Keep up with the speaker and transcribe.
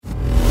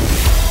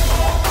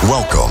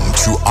Welcome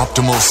to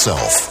Optimal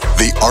Self,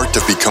 the art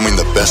of becoming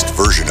the best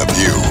version of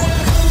you.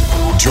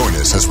 Join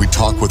us as we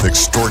talk with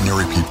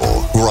extraordinary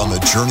people who are on the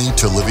journey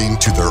to living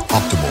to their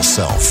optimal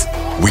self.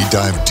 We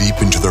dive deep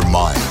into their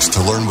minds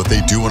to learn what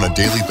they do on a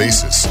daily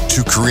basis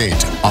to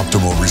create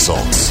optimal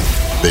results.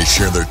 They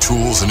share their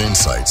tools and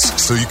insights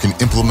so you can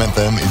implement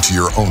them into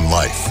your own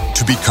life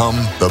to become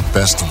the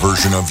best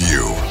version of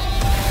you.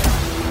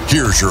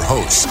 Here's your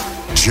host,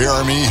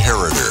 Jeremy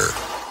Herriter.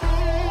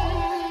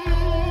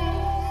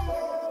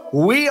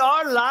 We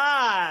are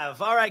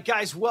live. All right,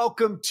 guys,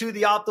 welcome to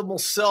the Optimal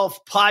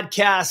Self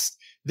podcast.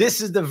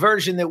 This is the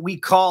version that we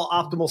call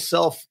Optimal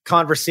Self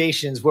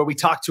Conversations, where we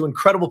talk to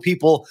incredible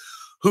people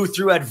who,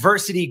 through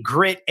adversity,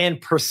 grit, and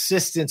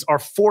persistence, are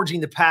forging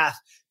the path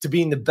to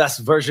being the best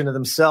version of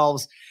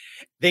themselves.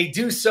 They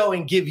do so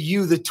and give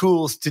you the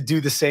tools to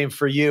do the same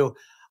for you.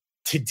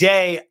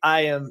 Today,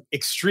 I am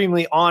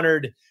extremely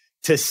honored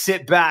to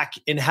sit back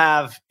and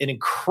have an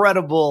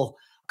incredible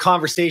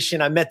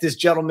conversation. I met this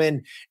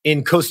gentleman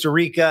in Costa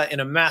Rica in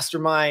a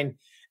mastermind.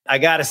 I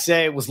got to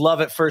say, it was love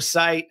at first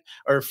sight,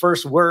 or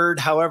first word,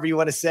 however you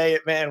want to say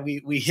it, man.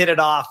 We hit it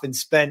off and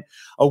spent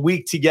a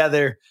week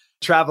together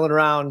traveling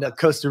around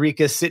Costa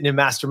Rica, sitting in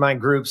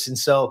mastermind groups. And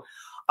so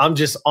I'm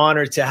just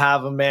honored to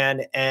have him,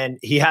 man. And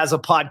he has a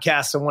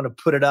podcast. I want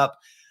to put it up.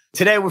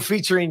 Today, we're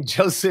featuring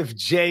Joseph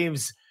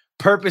James,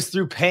 Purpose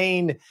Through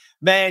Pain.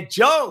 Man,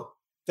 Joe,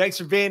 thanks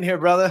for being here,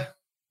 brother.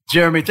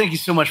 Jeremy, thank you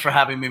so much for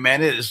having me,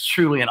 man. It is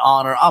truly an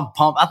honor. I'm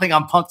pumped. I think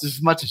I'm pumped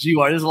as much as you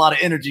are. There's a lot of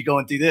energy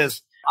going through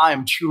this. I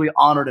am truly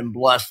honored and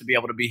blessed to be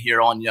able to be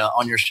here on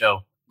your show.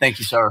 Thank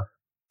you, sir.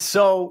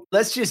 So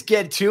let's just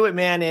get to it,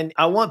 man. And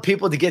I want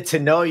people to get to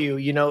know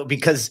you,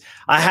 because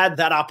I had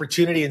that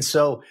opportunity. And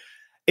so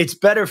it's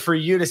better for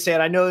you to say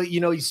it. I know,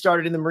 you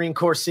started in the Marine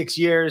Corps 6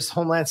 years,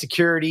 Homeland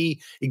Security,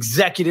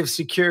 executive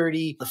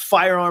security, the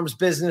firearms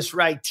business,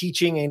 right?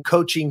 Teaching and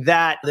coaching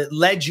that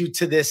led you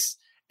to this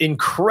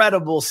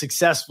incredible,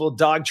 successful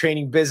dog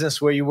training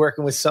business where you're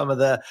working with some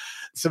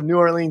New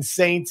Orleans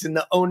Saints and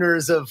the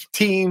owners of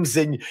teams,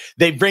 and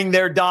they bring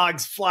their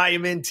dogs, fly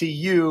them into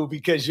you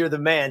because you're the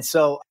man.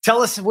 So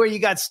tell us where you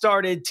got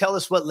started. Tell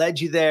us what led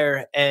you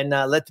there, and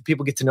let the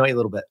people get to know you a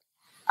little bit.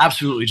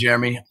 Absolutely,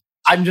 Jeremy.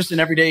 I'm just an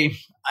everyday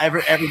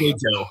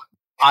Joe.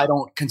 I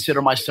don't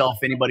consider myself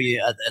anybody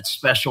that's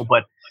special,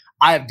 but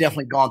I have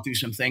definitely gone through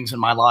some things in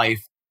my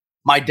life.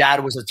 My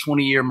dad was a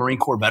 20-year Marine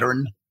Corps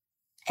veteran,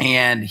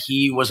 and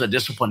he was a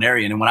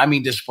disciplinarian. And when I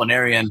mean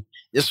disciplinarian,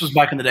 this was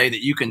back in the day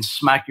that you can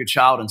smack your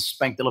child and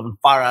spank the living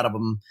fire out of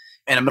them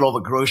in the middle of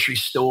a grocery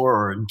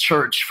store or in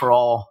church for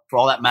all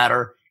that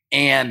matter.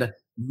 And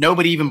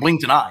nobody even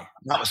blinked an eye.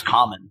 That was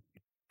common.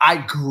 I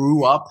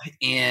grew up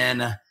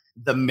in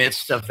the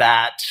midst of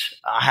that.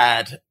 I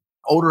had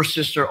older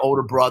sister,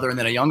 older brother, and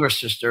then a younger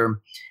sister.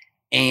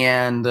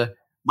 And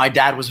my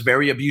dad was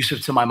very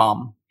abusive to my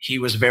mom. He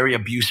was very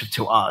abusive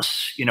to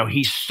us.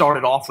 He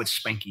started off with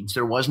spankings.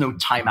 There was no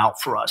timeout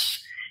for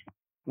us.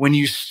 When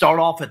you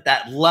start off at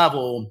that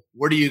level,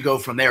 where do you go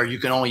from there? You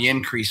can only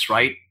increase,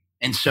 right?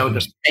 And so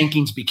the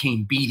spankings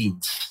became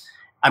beatings.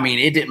 I mean,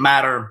 it didn't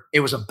matter.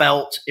 It was a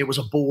belt. It was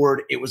a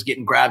board. It was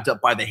getting grabbed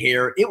up by the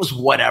hair. It was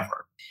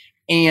whatever.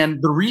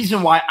 And the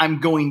reason why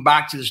I'm going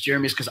back to this,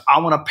 Jeremy, is because I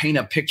want to paint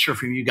a picture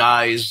for you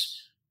guys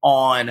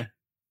on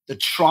the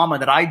trauma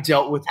that I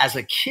dealt with as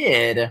a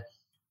kid,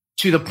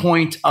 to the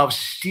point of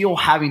still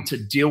having to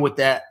deal with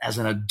that as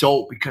an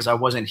adult because I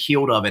wasn't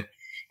healed of it,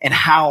 and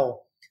how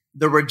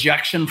the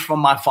rejection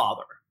from my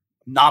father,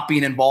 not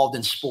being involved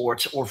in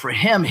sports, or for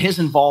him, his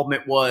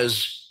involvement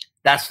was,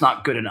 that's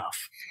not good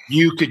enough.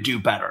 You could do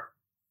better.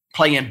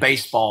 Playing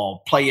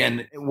baseball,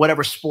 playing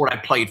whatever sport I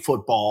played,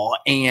 football,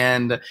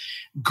 and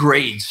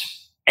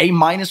grades. A-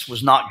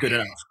 was not good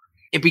enough.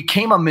 It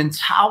became a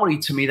mentality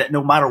to me that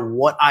no matter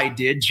what I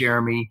did,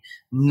 Jeremy,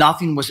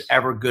 nothing was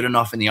ever good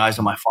enough in the eyes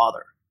of my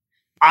father.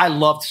 I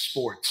loved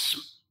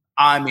sports.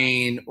 I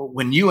mean,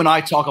 when you and I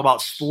talk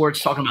about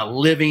sports, talking about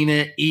living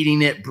it,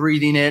 eating it,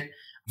 breathing it,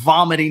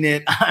 vomiting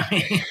it, I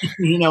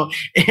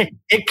mean,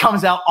 it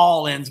comes out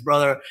all ends,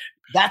 brother.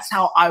 That's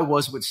how I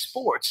was with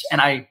sports. And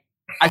I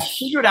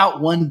figured out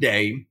one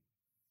day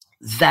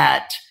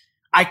that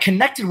I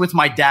connected with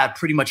my dad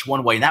pretty much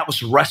one way, and that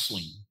was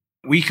wrestling.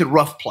 We could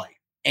rough play.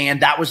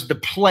 And that was the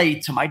play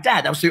to my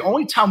dad. That was the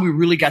only time we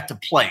really got to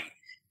play.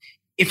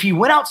 If he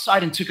went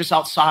outside and took us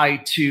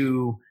outside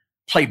to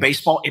play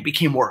baseball, it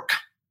became work.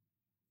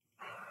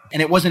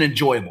 And it wasn't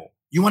enjoyable.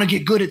 You want to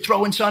get good at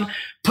throwing, son?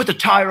 Put the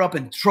tire up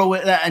and throw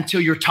it until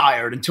you're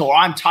tired, until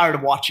I'm tired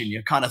of watching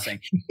you, kind of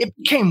thing. It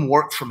became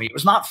work for me. It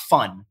was not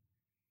fun.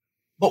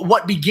 But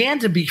what began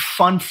to be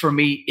fun for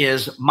me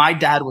is my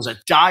dad was a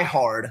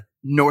diehard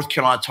North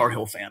Carolina Tar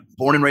Heel fan,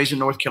 born and raised in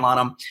North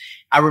Carolina.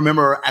 I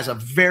remember as a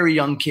very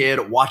young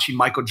kid watching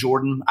Michael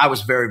Jordan. I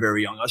was very,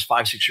 very young. I was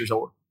 5, 6 years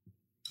old.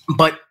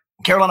 But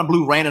Carolina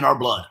Blue ran in our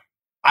blood.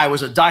 I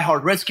was a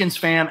diehard Redskins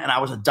fan, and I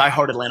was a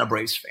diehard Atlanta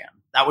Braves fan.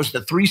 That was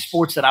the 3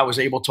 sports that I was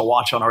able to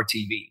watch on our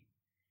TV.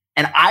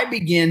 And I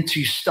began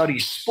to study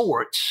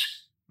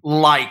sports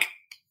like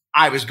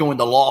I was going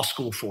to law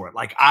school for it.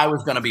 Like I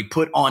was going to be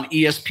put on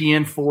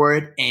ESPN for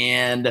it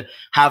and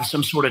have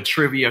some sort of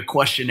trivia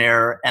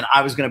questionnaire. And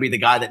I was going to be the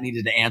guy that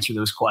needed to answer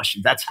those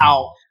questions. That's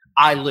how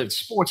I lived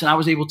sports. And I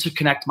was able to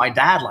connect my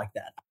dad like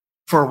that.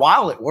 For a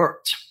while, it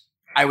worked.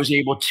 I was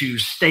able to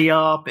stay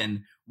up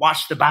and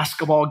watch the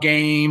basketball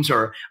games,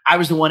 or I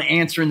was the one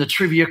answering the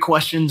trivia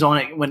questions on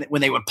it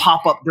when they would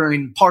pop up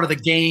during part of the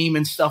game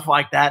and stuff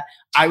like that.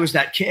 I was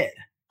that kid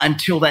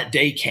until that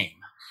day came.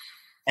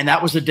 And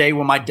that was the day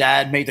when my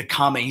dad made the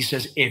comment. He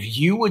says, if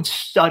you would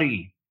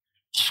study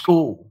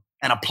school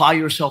and apply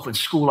yourself in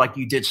school like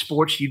you did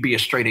sports, you'd be a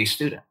straight A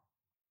student.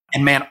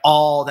 And man,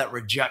 all that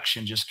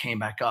rejection just came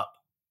back up.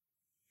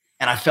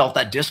 And I felt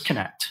that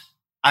disconnect.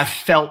 I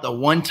felt the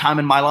one time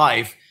in my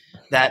life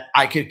that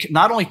I could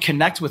not only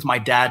connect with my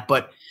dad,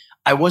 but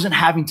I wasn't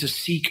having to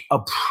seek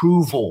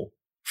approval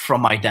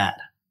from my dad.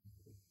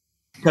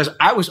 Because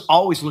I was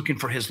always looking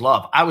for his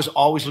love. I was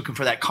always looking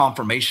for that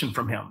confirmation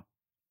from him.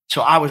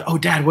 So I was, oh,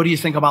 Dad, what do you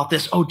think about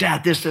this? Oh,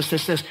 Dad, this.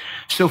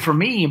 So for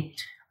me,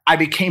 I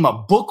became a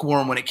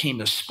bookworm when it came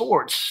to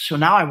sports. So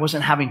now I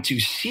wasn't having to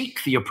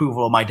seek the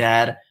approval of my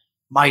dad.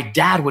 My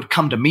dad would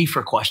come to me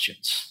for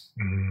questions.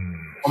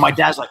 Or my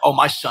dad's like, oh,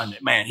 my son,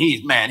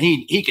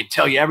 he could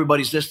tell you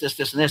everybody's this,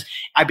 and this.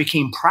 I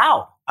became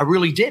proud. I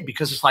really did,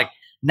 because it's like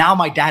now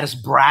my dad is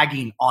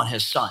bragging on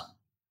his son.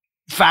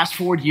 Fast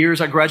forward years,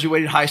 I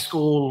graduated high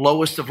school,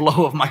 lowest of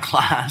low of my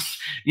class.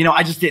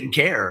 I just didn't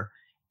care.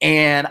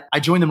 And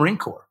I joined the Marine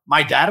Corps.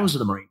 My dad was in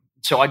the Marine.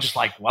 So I just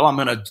like, well, I'm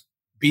going to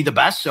be the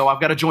best. So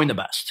I've got to join the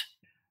best.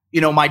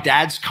 My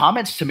dad's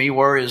comments to me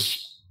were,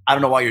 I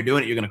don't know why you're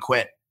doing it. You're going to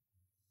quit.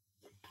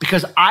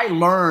 Because I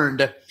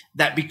learned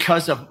that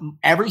because of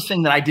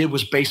everything that I did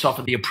was based off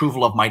of the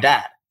approval of my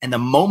dad. And the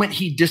moment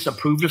he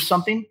disapproved of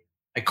something,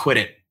 I quit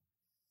it.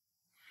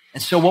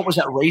 And so what was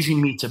that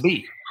raising me to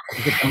be?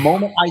 Because the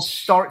moment I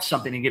start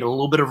something and get a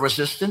little bit of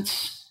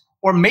resistance,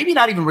 or maybe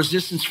not even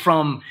resistance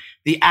from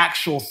the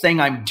actual thing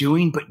I'm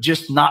doing, but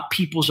just not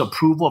people's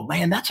approval of,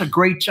 man, that's a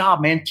great job,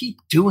 man. Keep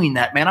doing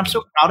that, man. I'm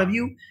so proud of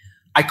you.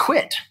 I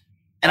quit.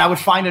 And I would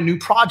find a new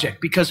project,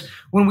 because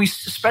when we,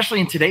 especially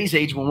in today's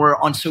age, when we're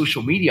on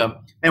social media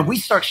and we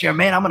start sharing,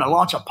 man, I'm going to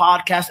launch a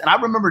podcast. And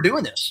I remember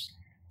doing this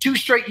 2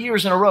 straight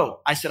years in a row.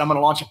 I said, I'm going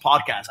to launch a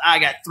podcast. I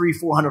got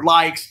 300-400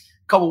 likes,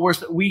 a couple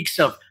weeks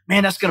of,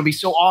 man, that's going to be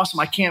so awesome.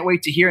 I can't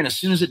wait to hear. And as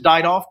soon as it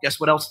died off, guess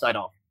what else died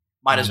off?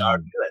 My desire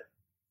to do it.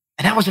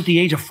 And that was at the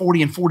age of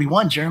 40 and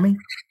 41, Jeremy.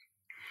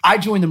 I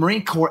joined the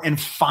Marine Corps, and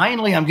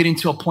finally I'm getting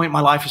to a point in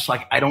my life. It's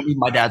like, I don't need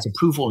my dad's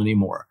approval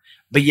anymore,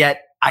 but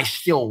yet I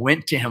still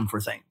went to him for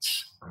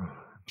things.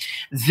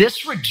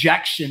 This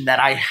rejection that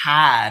I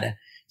had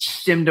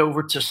stemmed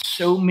over to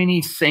so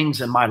many things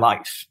in my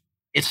life.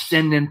 It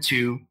stemmed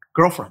into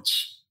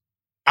girlfriends.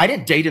 I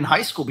didn't date in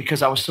high school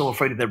because I was so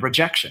afraid of the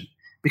rejection.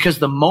 Because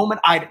the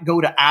moment I'd go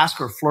to ask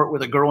or flirt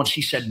with a girl and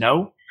she said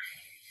no,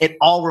 it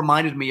all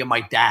reminded me of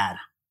my dad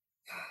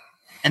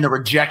and the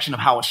rejection of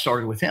how it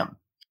started with him.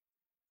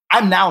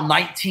 I'm now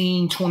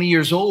 19, 20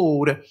 years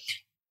old.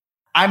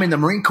 I'm in the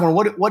Marine Corps.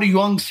 What do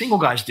young single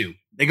guys do?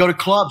 They go to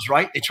clubs,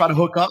 right? They try to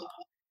hook up.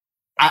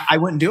 I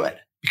wouldn't do it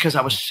because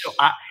I was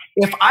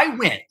if I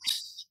went,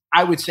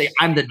 I would say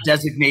I'm the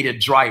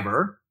designated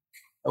driver,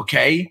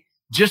 okay,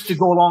 just to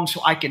go along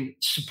so I can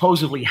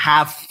supposedly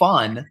have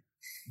fun,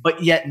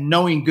 but yet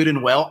knowing good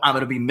and well, I'm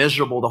going to be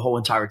miserable the whole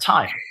entire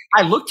time.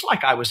 I looked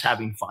like I was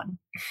having fun.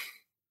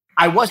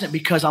 I wasn't,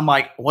 because I'm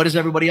like, what is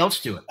everybody else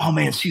doing? Oh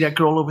man, see that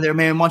girl over there,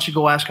 man? Why don't you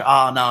go ask her?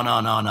 Oh,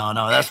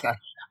 no. That's not.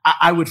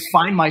 I would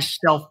find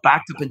myself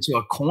backed up into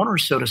a corner,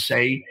 so to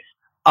say,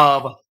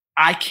 of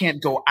I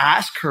can't go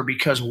ask her,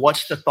 because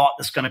what's the thought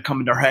that's going to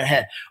come into her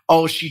head?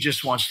 Oh, she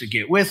just wants to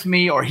get with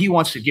me, or he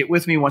wants to get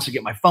with me, wants to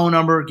get my phone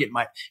number, get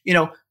my,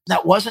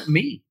 that wasn't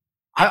me.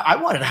 I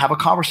wanted to have a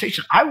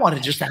conversation. I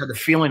wanted just to have the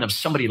feeling of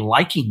somebody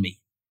liking me,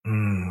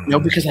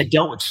 because I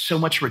dealt with so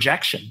much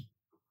rejection.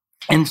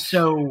 And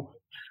so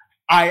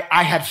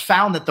I had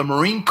found that the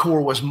Marine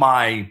Corps was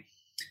my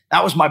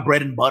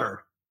bread and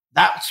butter.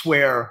 That's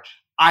where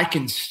I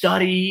can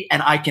study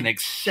and I can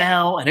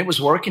excel, and it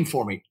was working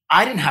for me.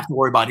 I didn't have to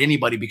worry about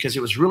anybody, because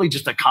it was really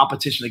just a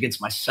competition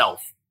against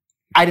myself.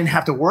 I didn't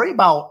have to worry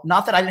about,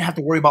 not that I didn't have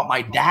to worry about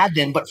my dad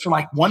then, but for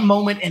like one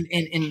moment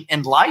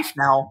in life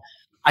now,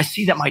 I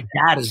see that my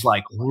dad is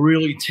like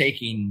really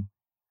taking,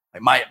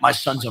 like my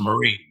son's a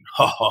Marine,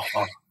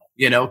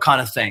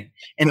 kind of thing.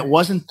 And it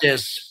wasn't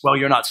this, well,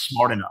 you're not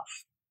smart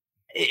enough.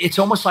 It's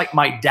almost like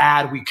my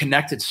dad, we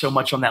connected so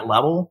much on that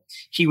level.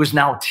 He was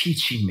now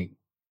teaching me,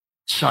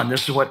 son,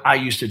 this is what I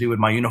used to do with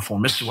my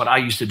uniform. This is what I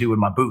used to do with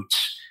my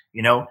boots.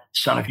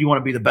 Son, if you want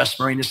to be the best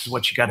Marine, this is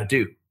what you got to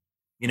do.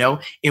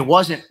 It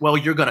wasn't, well,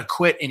 you're going to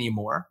quit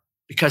anymore,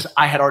 because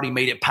I had already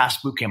made it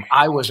past boot camp.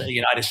 I was a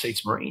United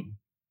States Marine.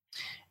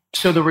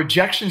 So the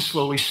rejection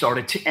slowly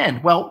started to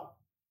end. Well,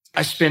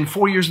 I spend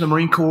 4 years in the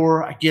Marine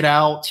Corps. I get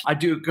out. I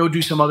go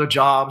do some other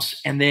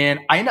jobs. And then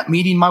I end up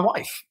meeting my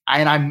wife.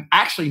 And I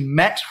actually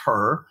met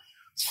her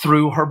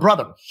through her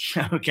brother,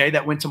 okay,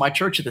 that went to my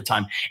church at the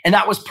time. And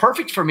that was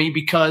perfect for me,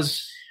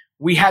 because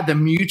we had the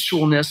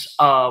mutualness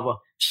of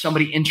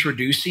somebody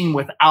introducing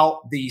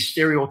without the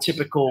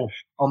stereotypical,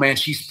 oh man,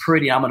 she's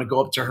pretty, I'm going to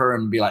go up to her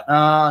and be like,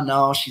 oh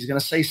no, she's going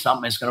to say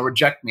something, it's going to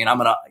reject me, and I'm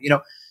going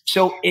to,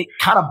 so it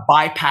kind of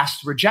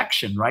bypassed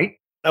rejection, right?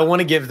 I want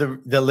to give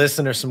the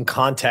listener some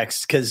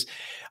context, because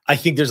I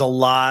think there's a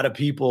lot of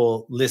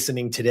people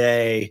listening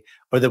today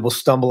or that will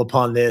stumble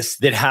upon this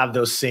that have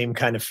those same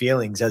kind of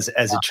feelings as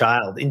a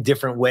child in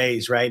different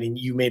ways, right? And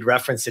you made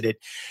reference that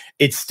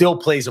it still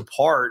plays a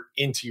part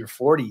into your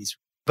 40s.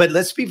 But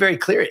let's be very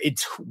clear.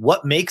 It's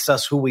what makes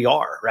us who we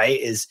are, right?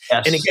 Yes.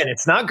 And again,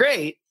 it's not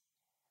great,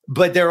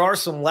 but there are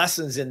some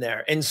lessons in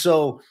there. And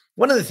so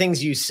one of the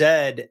things you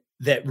said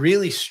that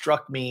really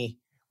struck me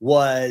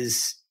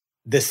was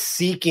the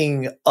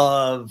seeking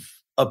of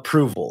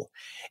approval.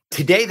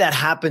 Today, that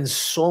happens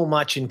so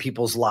much in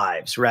people's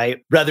lives,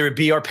 right? Whether it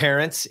be our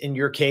parents, in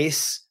your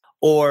case,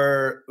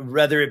 or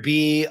whether it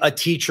be a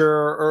teacher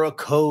or a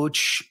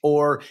coach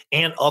or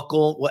aunt,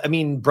 uncle,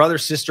 brother,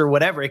 sister,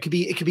 whatever. It could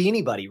be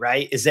anybody,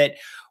 right? Is that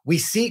we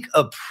seek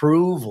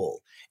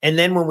approval. And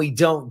then when we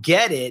don't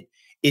get it,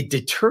 it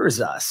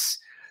deters us.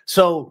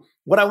 So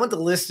what I want the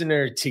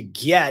listener to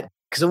get,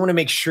 because I want to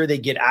make sure they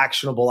get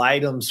actionable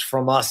items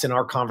from us in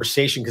our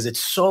conversation, because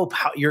it's so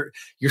your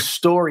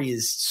story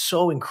is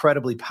so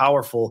incredibly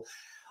powerful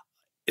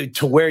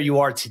to where you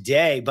are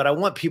today. But I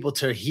want people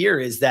to hear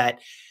is that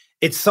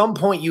at some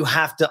point you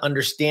have to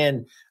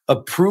understand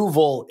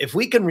approval. If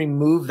we can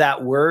remove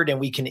that word and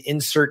we can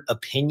insert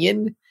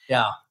opinion,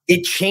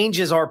 it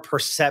changes our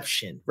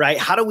perception, right?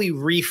 How do we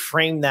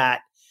reframe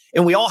that?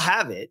 And we all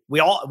have it. We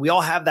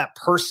all have that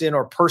person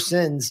or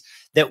persons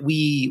that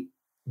we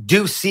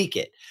do seek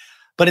it.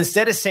 But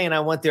instead of saying, I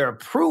want their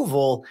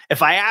approval,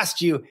 if I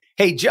asked you,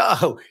 hey,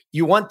 Joe,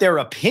 you want their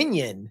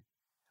opinion?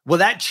 Well,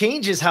 that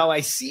changes how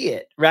I see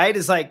it, right?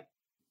 It's like,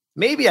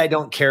 maybe I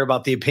don't care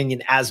about the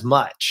opinion as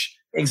much,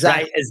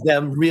 right, as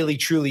them really,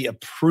 truly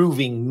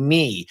approving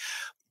me.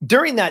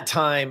 During that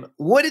time,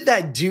 what did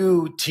that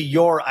do to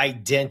your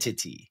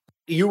identity?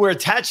 You were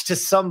attached to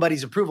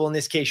somebody's approval, in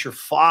this case, your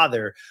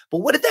father. But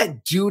what did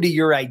that do to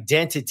your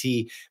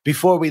identity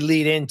before we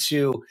lead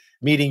into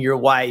meeting your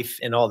wife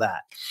and all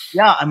that?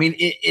 Yeah,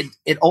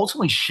 it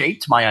ultimately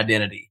shaped my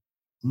identity.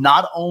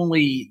 Not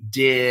only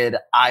did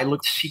I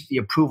look to seek the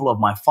approval of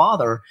my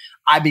father,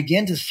 I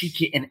began to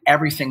seek it in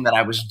everything that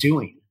I was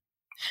doing.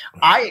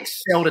 I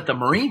excelled at the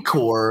Marine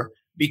Corps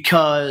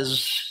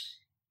because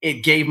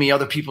it gave me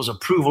other people's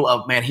approval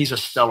of, man, he's a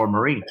stellar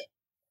Marine.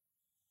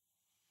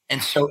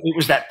 And so it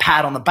was that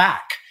pat on the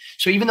back.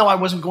 So even though I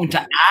wasn't going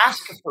to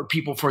ask for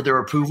people for their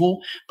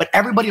approval, but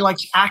everybody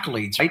likes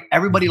accolades, right?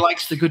 Everybody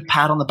likes the good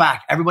pat on the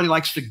back. Everybody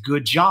likes the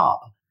good job.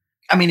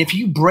 If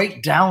you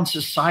break down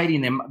society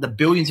and the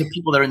billions of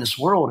people that are in this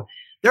world,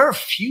 there are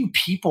few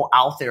people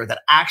out there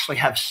that actually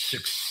have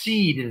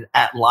succeeded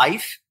at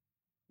life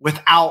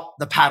without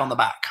the pat on the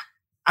back.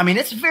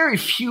 It's very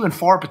few and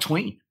far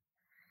between,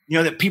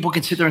 that people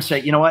can sit there and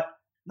say, you know what?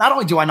 Not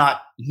only do I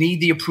not need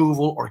the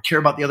approval or care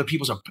about the other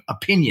people's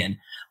opinion,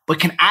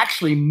 but can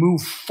actually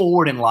move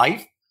forward in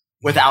life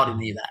without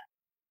any of that.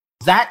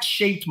 That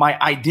shaped my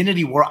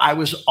identity, where I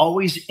was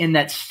always in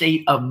that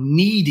state of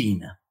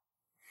needing,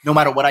 no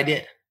matter what I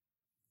did.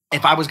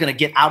 If I was going to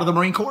get out of the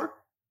Marine Corps,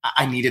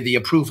 I needed the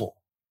approval.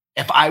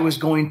 If I was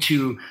going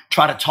to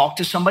try to talk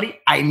to somebody,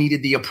 I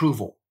needed the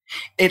approval.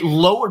 It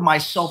lowered my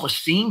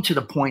self-esteem to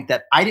the point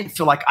that I didn't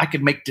feel like I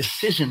could make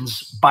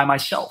decisions by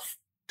myself.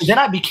 Then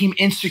I became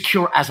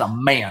insecure as a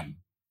man,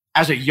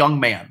 as a young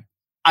man.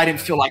 I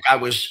didn't feel like I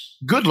was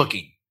good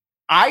looking.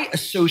 I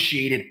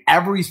associated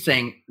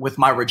everything with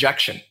my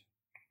rejection.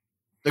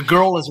 The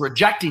girl is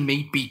rejecting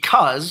me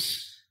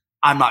because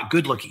I'm not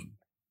good looking.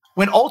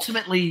 When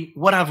ultimately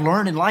what I've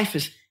learned in life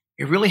is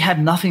it really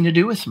had nothing to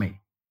do with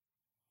me.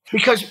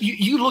 Because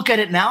you look at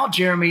it now,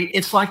 Jeremy,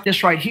 it's like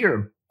this right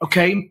here.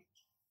 Okay.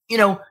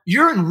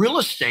 You're in real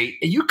estate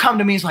and you come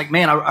to me, it's like,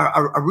 man,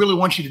 I really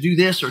want you to do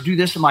this or do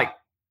this. I'm like,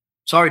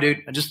 sorry,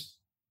 dude,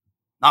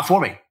 not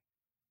for me,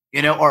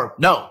 or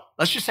no,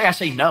 let's just say I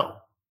say no.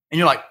 And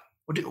you're like,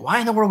 well, dude, why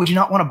in the world would you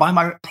not want to buy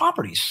my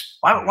properties?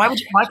 Why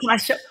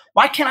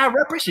can't I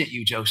represent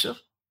you, Joseph?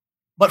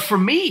 But for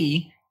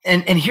me,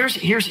 and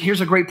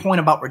here's a great point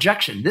about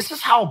rejection. This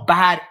is how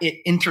bad it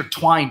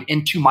intertwined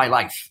into my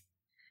life.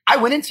 I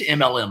went into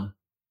MLM,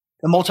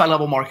 the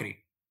multi-level marketing.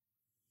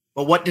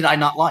 But what did I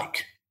not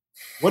like?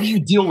 What do you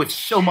deal with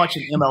so much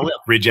in MLM?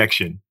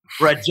 Rejection.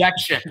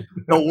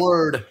 The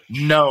word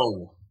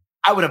no.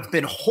 I would have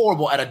been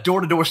horrible at a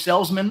door-to-door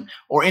salesman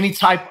or any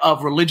type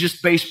of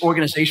religious-based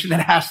organization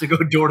that has to go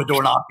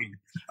door-to-door knocking.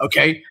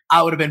 Okay?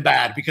 I would have been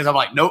bad because I'm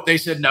like, nope, they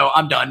said no,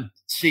 I'm done.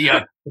 See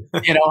ya.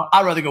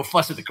 I'd rather go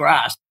fuss at the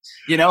grass,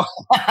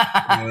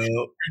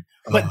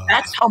 But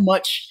that's how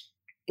much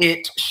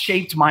it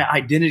shaped my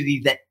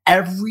identity, that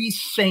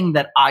everything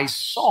that I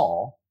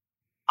saw,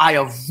 I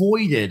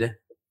avoided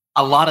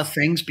a lot of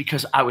things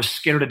because I was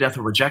scared to death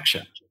of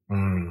rejection.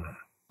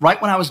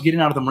 Right when I was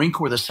getting out of the Marine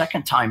Corps the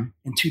second time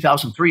in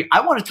 2003,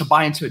 I wanted to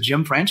buy into a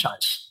gym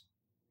franchise.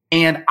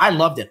 And I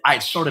loved it. I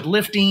had started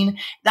lifting.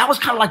 That was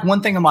kind of like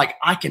one thing I'm like,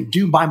 I can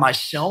do by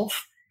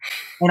myself.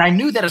 And I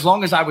knew that as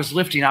long as I was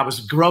lifting, I was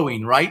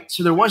growing, right?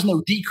 So there was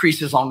no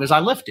decrease as long as I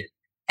lifted.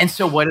 And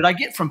so what did I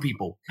get from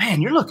people?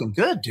 Man, you're looking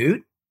good,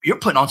 dude. You're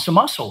putting on some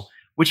muscle,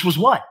 which was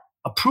what?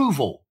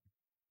 Approval.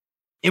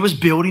 It was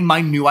building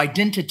my new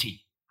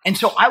identity. And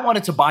so I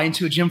wanted to buy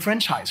into a gym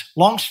franchise.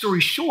 Long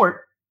story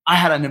short, I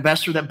had an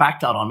investor that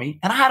backed out on me.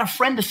 And I had a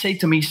friend to say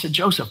to me, he said,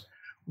 Joseph,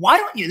 why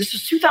don't you, this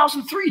is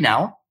 2003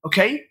 now,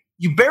 okay?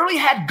 You barely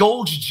had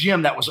Gold's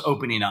Gym that was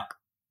opening up.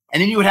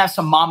 And then you would have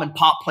some mom and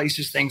pop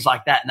places, things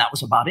like that. And that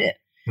was about it.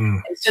 He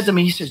said to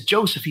me, he says,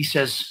 Joseph, he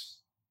says,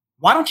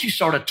 why don't you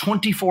start a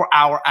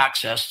 24-hour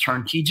access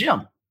turnkey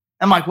gym?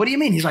 I'm like, what do you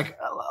mean? He's like,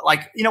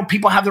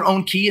 people have their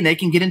own key and they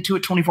can get into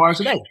it 24 hours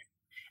a day.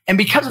 And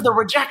because of the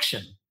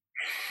rejection,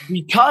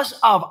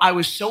 I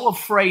was so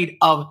afraid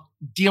of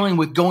dealing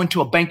with going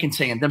to a bank and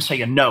saying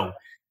no,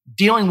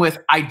 dealing with,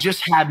 I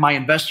just had my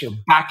investor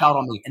back out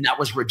on me, and that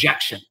was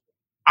rejection.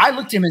 I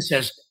looked at him and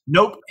says,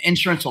 nope,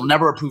 insurance will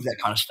never approve that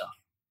kind of stuff.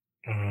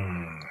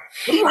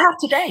 What do you have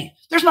today?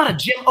 There's not a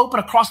gym open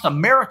across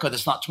America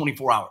that's not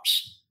 24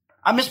 hours.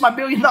 I missed my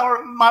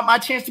my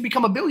chance to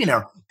become a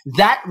billionaire.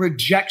 That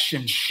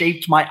rejection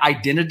shaped my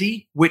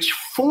identity, which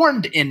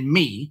formed in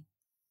me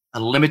a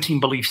limiting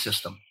belief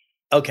system.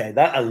 Okay,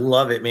 I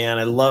love it, man.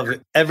 I love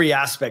it. Every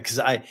aspect,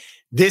 because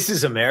this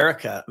is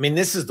America. I mean,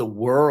 this is the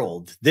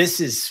world. This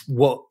is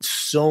what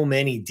so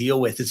many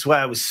deal with. It's why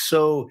I was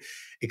so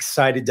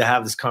excited to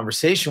have this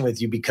conversation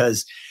with you,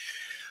 because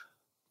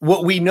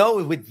what we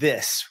know with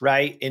this,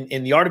 right,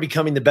 in the art of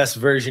becoming the best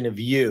version of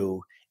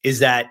you, is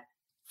that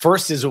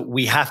first is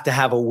we have to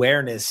have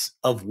awareness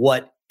of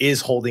what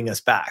is holding us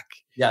back.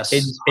 Yes.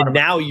 And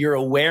now your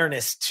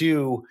awareness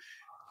to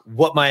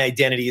what my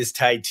identity is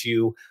tied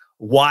to,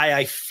 why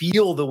I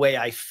feel the way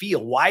I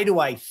feel. Why do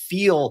I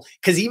feel?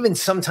 Because even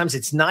sometimes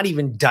it's not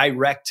even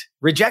direct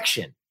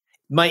rejection.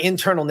 My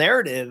internal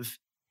narrative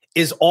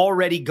is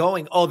already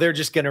going, oh, they're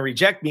just going to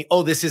reject me.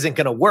 Oh, this isn't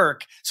going to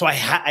work. So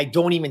I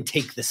don't even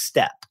take the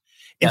step.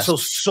 And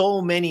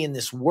so many in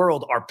this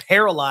world are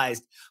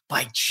paralyzed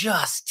by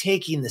just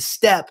taking the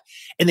step,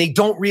 and they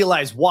don't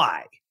realize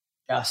why.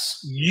 Yes.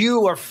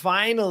 You are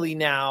finally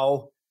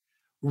now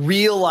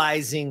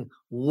realizing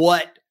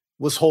what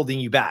was holding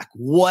you back,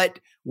 what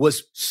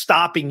was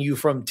stopping you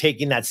from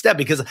taking that step,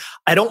 because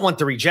I don't want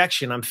the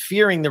rejection. I'm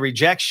fearing the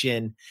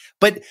rejection.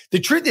 But the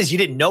truth is you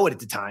didn't know it at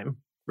the time,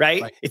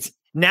 right? It's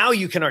now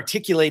you can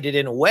articulate it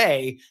in a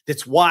way.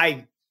 That's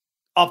why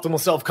optimal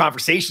self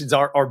conversations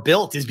are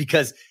built, is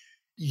because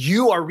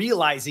you are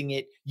realizing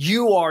it.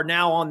 You are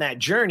now on that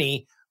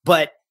journey,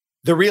 but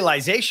the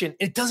realization,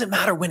 it doesn't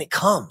matter when it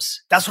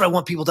comes. That's what I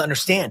want people to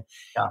understand.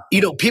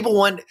 Yeah. People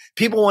want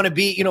to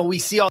be, we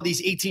see all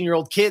these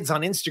 18-year-old kids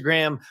on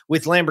Instagram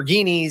with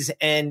Lamborghinis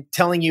and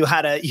telling you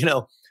how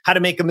to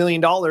make $1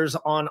 million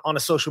on a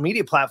social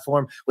media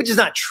platform, which is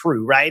not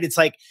true, right? It's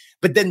like,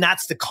 but then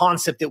that's the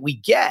concept that we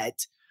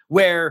get,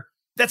 where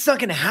that's not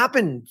going to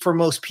happen for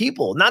most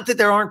people. Not that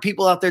there aren't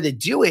people out there that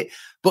do it,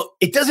 but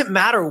it doesn't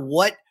matter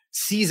what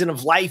season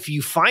of life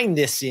you find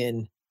this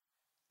in.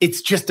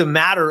 It's just a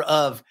matter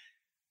of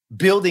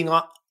building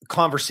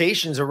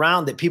conversations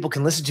around that people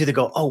can listen to that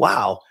go, oh,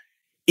 wow,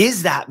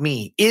 is that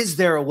me? Is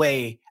there a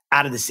way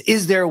out of this?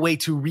 Is there a way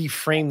to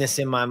reframe this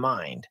in my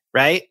mind?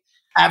 Right?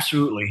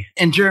 Absolutely.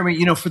 And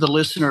Jeremy, for the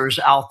listeners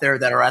out there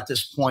that are at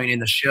this point in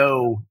the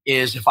show,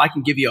 is if I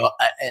can give you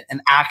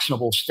an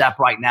actionable step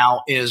right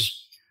now,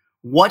 is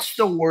what's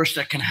the worst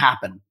that can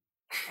happen?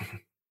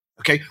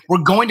 Okay.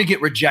 We're going to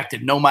get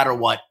rejected no matter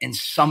what in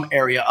some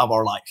area of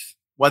our life,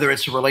 whether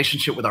it's a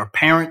relationship with our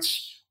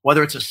parents,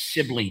 whether it's a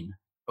sibling,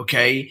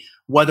 okay,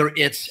 whether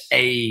it's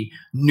a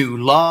new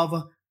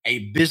love,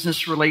 a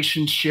business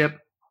relationship,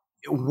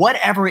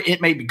 whatever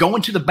it may be,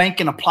 going to the bank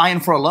and applying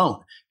for a loan,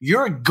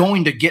 you're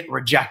going to get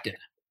rejected.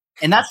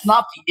 And that's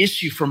not the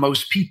issue for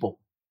most people.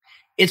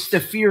 It's the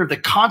fear of the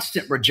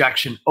constant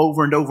rejection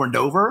over and over and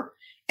over.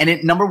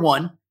 And number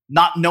one,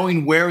 not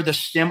knowing where the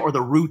stem or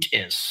the root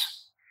is.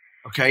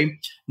 Okay.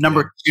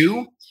 Number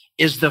two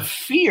is the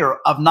fear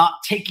of not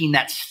taking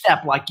that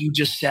step, like you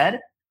just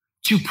said,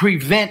 to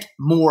prevent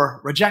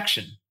more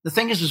rejection. The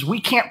thing is we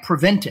can't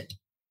prevent it.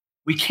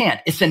 We can't.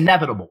 It's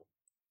inevitable.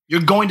 You're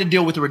going to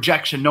deal with the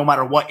rejection no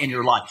matter what in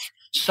your life.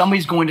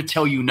 Somebody's going to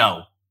tell you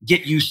no.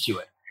 Get used to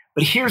it.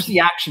 But here's the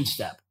action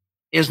step.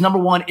 Is number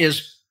one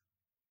is,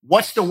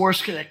 what's the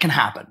worst that can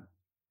happen?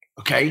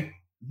 Okay.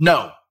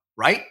 No,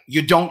 right?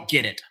 You don't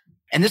get it.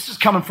 And this is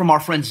coming from our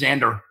friend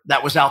Xander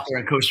that was out there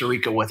in Costa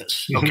Rica with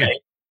us. Okay.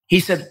 He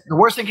said, the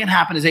worst thing can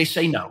happen is they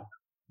say no.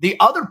 The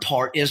other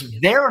part is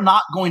they're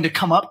not going to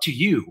come up to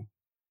you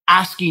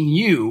asking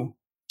you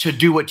to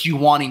do what you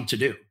wanting to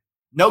do.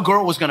 No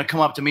girl was going to come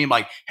up to me and be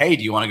like, hey,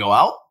 do you want to go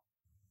out?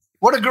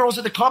 What are girls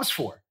at the clubs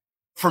for?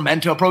 For men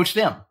to approach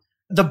them.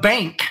 The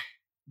bank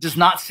does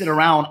not sit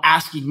around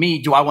asking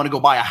me, do I want to go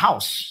buy a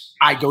house?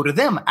 I go to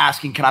them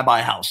asking, can I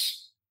buy a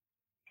house?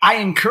 I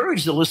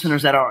encourage the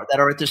listeners that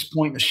are at this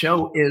point in the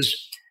show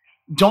is,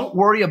 don't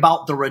worry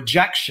about the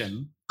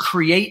rejection.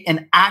 create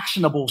an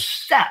actionable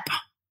step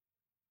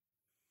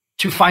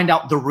to find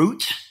out the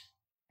root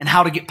and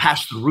how to get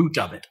past the root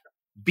of it.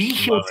 Be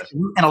healed.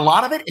 And a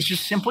lot of it is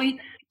just simply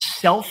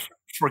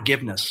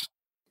self-forgiveness.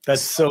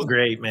 That's so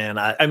great, man.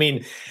 I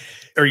mean,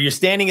 or you're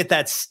standing at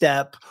that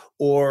step,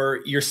 or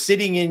you're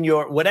sitting in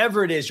your,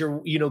 whatever it is,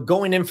 you're,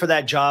 going in for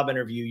that job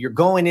interview. You're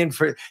going in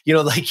for,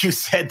 like you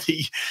said,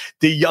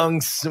 the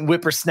young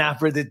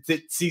whippersnapper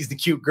that sees the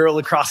cute girl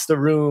across the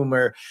room,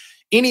 or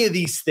any of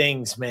these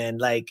things, man.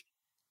 Like,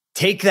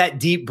 take that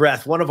deep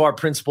breath. One of our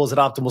principles at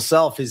Optimal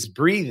Self is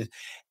breathe.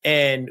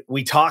 And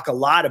we talk a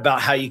lot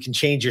about how you can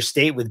change your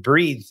state with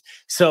breathe.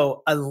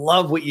 So I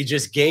love what you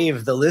just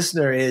gave the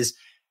listener is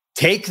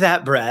take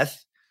that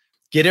breath,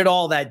 get it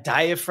all, that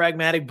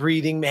diaphragmatic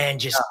breathing, man,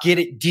 just get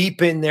it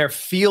deep in there.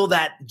 Feel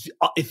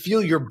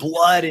your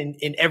blood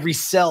in every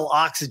cell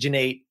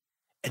oxygenate.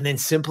 And then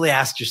simply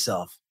ask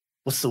yourself,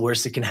 what's the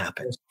worst that can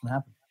happen?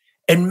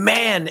 And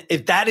man,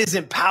 if that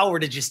isn't power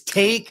to just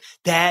take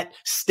that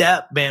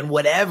step, man,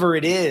 whatever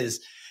it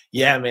is.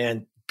 Yeah,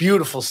 man.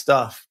 Beautiful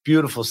stuff,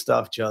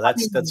 Joe.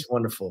 That's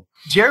wonderful.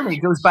 Jeremy, it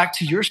goes back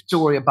to your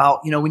story about,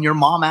 when your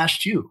mom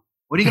asked you,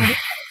 what are you going to do?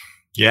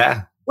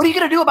 Yeah. What are you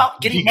going to do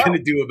about getting What are you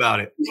going to do about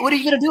it? What are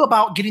you going to do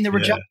about getting the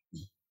rejection?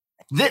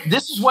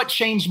 This is what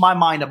changed my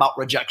mind about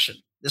rejection.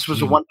 This was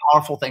the one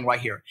powerful thing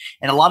right here.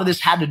 And a lot of this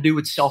had to do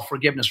with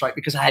self-forgiveness, right?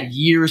 Because I had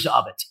years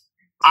of it.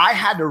 I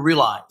had to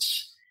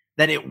realize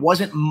that it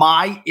wasn't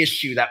my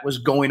issue that was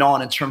going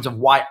on in terms of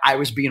why I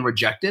was being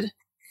rejected.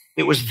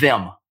 It was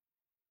them.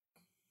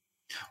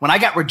 When I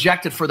got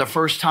rejected for the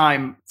first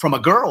time from a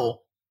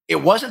girl, it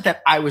wasn't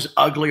that I was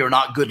ugly or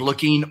not good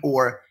looking,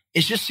 or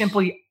it's just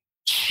simply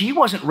she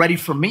wasn't ready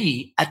for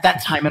me at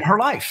that time in her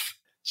life.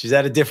 She's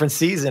at a different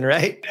season,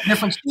 right?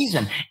 Different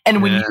season.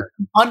 And when you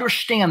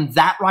understand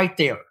that right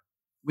there,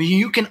 when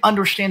you can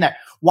understand that,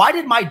 why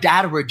did my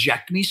dad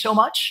reject me so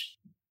much?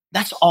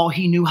 That's all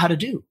he knew how to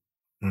do.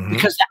 Mm-hmm.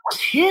 Because that was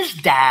his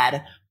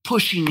dad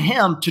pushing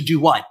him to do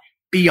what?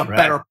 Be a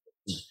better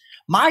person.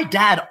 My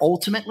dad,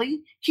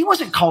 ultimately, he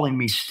wasn't calling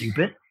me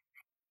stupid.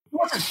 He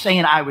wasn't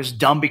saying I was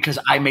dumb because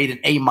I made an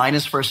A-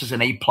 versus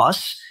an A+.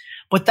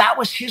 But that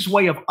was his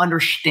way of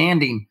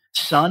understanding,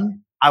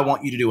 son, I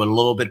want you to do a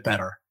little bit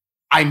better.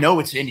 I know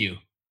it's in you.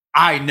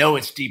 I know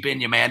it's deep in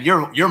you, man.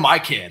 You're my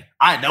kid.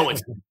 I know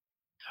it's.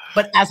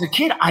 But as a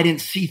kid, I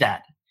didn't see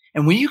that.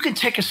 And when you can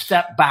take a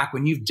step back,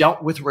 when you've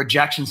dealt with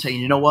rejection, saying,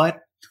 you know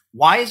what?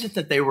 Why is it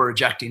that they were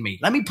rejecting me?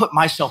 Let me put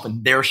myself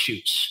in their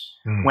shoes.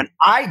 When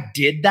I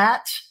did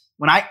that,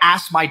 when I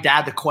asked my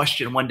dad the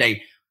question one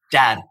day,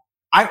 Dad,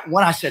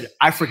 when I said,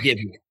 I forgive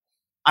you.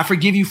 I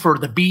forgive you for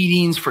the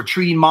beatings, for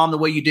treating mom the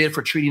way you did,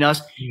 for treating us.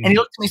 And he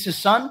looked at me and says,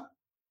 son,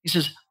 he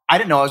says, I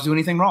didn't know I was doing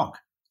anything wrong.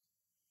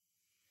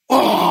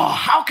 Oh,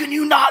 how can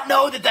you not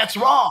know that that's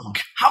wrong?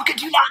 How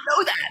could you not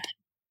know that?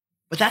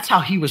 But that's how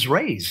he was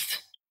raised.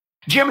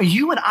 Jeremy,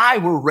 you and I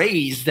were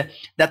raised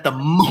that the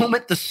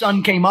moment the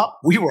sun came up,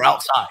 we were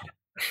outside.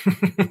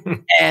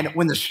 And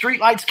when the street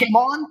lights came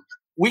on,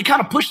 we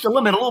kind of pushed the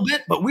limit a little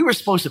bit, but we were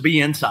supposed to be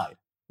inside.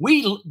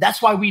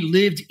 That's why we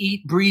lived,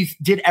 eat, breathe,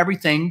 did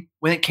everything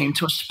when it came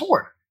to a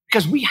sport,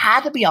 because we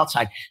had to be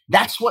outside.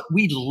 That's what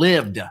we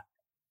lived.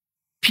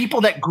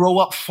 People that grow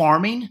up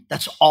farming,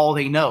 that's all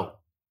they know.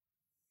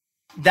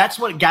 That's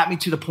what got me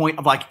to the point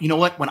of like, you know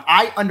what? When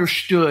I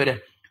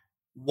understood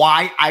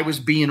why I was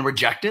being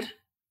rejected,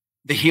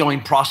 the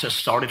healing process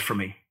started for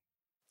me.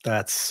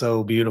 That's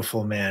so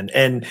beautiful, man.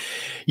 And,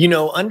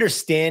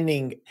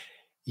 understanding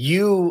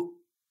you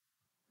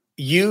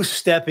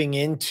stepping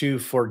into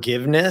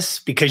forgiveness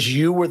because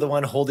you were the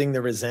one holding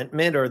the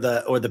resentment or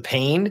the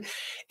pain,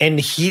 and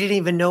he didn't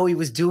even know he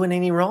was doing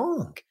any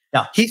wrong.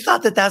 Yeah. He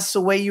thought that that's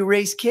the way you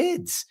raise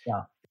kids.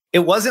 Yeah. It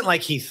wasn't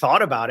like he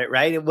thought about it,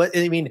 right?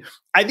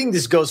 I think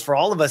this goes for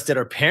all of us that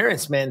are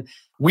parents, man.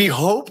 We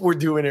hope we're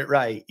doing it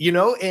right,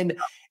 and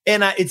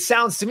it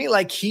sounds to me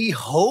like he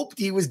hoped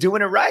he was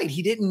doing it right.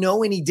 He didn't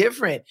know any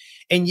different.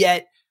 And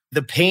yet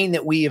the pain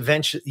that we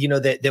eventually,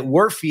 that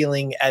we're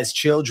feeling as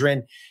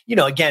children,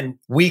 again,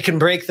 we can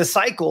break the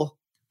cycle.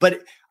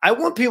 But I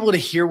want people to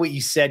hear what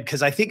you said,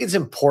 because I think it's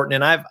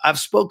important. And I've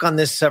spoke on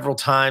this several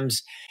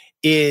times,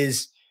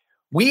 is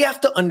we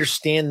have to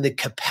understand the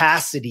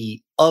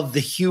capacity of the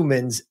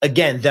humans,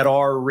 again, that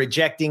are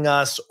rejecting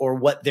us or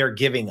what they're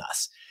giving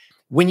us.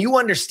 When you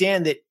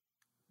understand that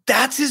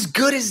that's as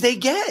good as they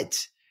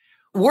get,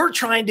 we're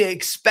trying to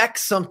expect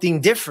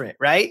something different,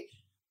 right?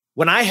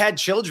 When I had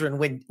children,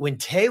 when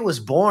Tay was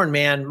born,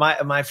 man,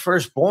 my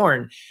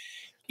firstborn,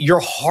 your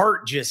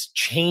heart just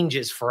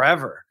changes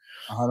forever.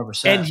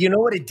 100%. And you know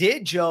what it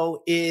did,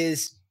 Joe,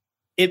 is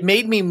it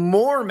made me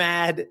more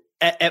mad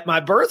at my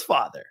birth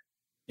father,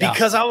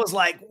 because I was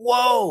like,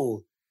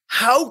 whoa,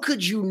 how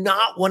could you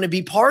not want to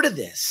be part of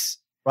this?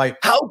 Right.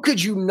 How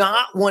could you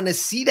not want to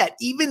see that?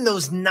 Even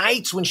those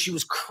nights when she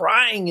was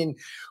crying and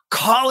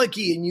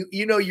colicky and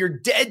you're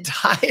dead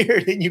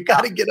tired and you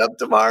got to get up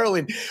tomorrow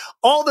and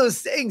all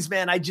those things,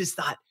 man. I just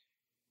thought,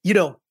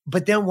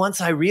 but then once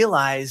I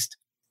realized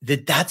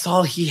that that's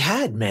all he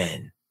had,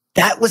 man,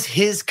 That was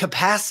his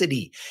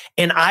capacity.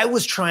 And I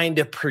was trying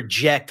to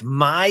project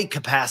my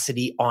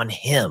capacity on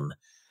him.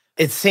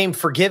 It's same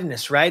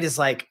forgiveness, right? It's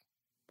like,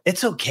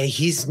 it's okay.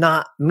 He's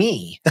not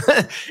me.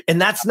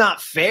 And that's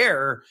not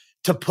fair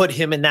to put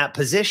him in that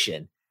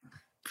position.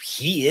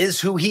 He is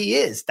who he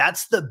is.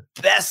 That's the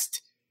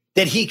best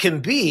that he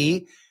can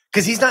be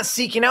because he's not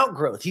seeking out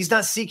growth.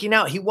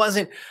 He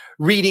wasn't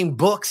reading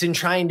books and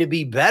trying to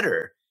be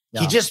better.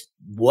 No. He just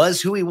was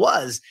who he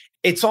was.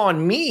 It's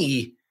on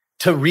me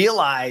to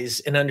realize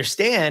and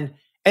understand,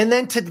 and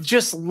then to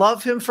just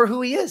love him for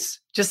who he is.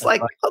 Just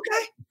like,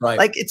 okay,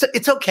 like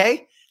it's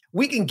okay.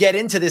 We can get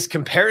into this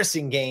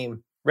comparison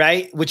game,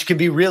 right? Which can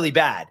be really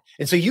bad.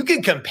 And so you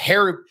can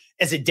compare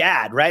as a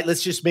dad, right?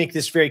 Let's just make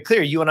this very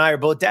clear. You and I are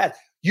both dads.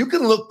 You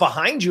can look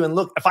behind you and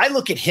look, if I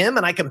look at him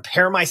and I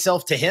compare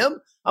myself to him,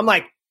 I'm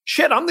like,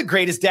 shit, I'm the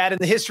greatest dad in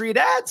the history of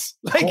dads.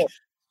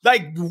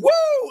 Like,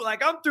 woo,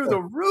 like I'm through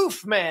the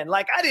roof, man.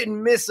 Like I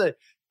didn't miss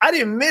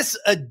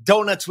a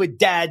Donuts with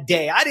Dad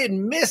day. I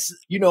didn't miss,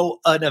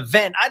 an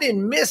event. I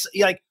didn't miss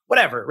like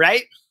whatever,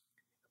 right?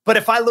 But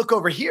if I look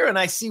over here and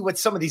I see what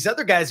some of these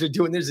other guys are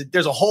doing,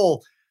 there's a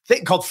whole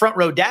thing called Front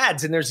Row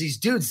Dads, and there's these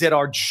dudes that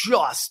are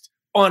just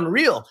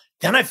unreal.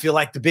 Then I feel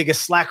like the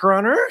biggest slacker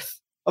on earth.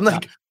 I'm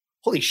like,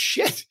 holy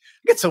shit.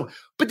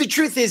 But the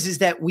truth is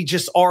that we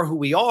just are who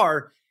we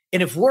are.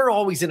 And if we're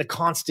always in a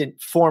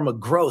constant form of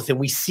growth and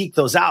we seek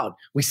those out,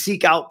 we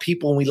seek out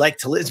people and we like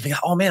to live,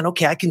 oh man,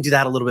 okay, I can do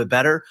that a little bit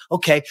better.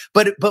 Okay.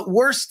 But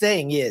worst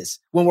thing is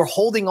when we're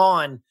holding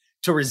on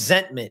to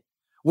resentment,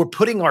 we're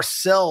putting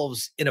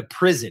ourselves in a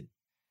prison.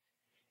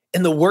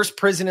 And the worst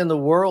prison in the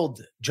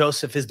world,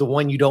 Joseph, is the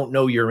one you don't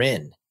know you're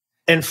in.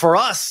 And for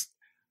us,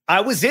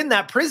 I was in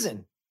that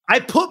prison. I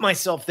put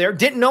myself there,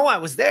 didn't know I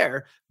was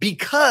there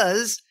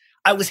because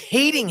I was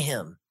hating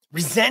him,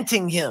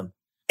 resenting him.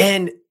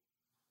 And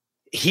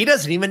he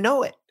doesn't even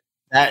know it.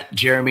 That,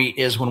 Jeremy,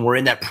 is when we're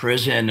in that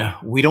prison,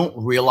 we don't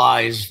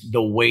realize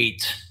the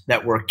weight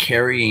that we're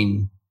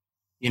carrying,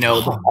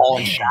 the ball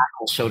and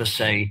shackle, so to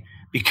say,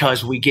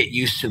 because we get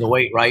used to the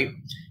weight, right?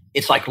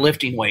 It's like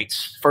lifting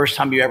weights. First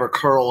time you ever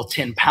curl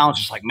 10 pounds,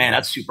 it's like, man,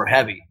 that's super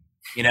heavy,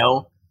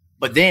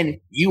 But then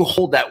you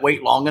hold that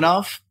weight long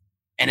enough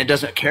and it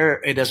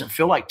doesn't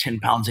feel like 10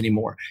 pounds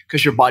anymore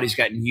because your body's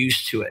gotten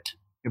used to it.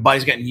 Your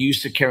body's gotten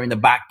used to carrying the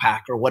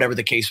backpack or whatever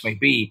the case may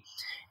be.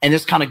 And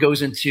this kind of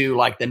goes into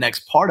like the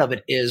next part of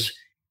it is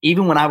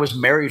even when I was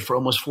married for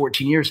almost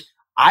 14 years,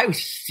 I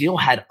still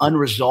had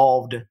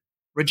unresolved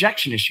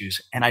rejection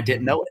issues and I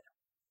didn't know it.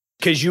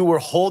 Because you were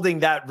holding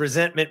that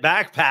resentment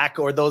backpack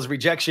or those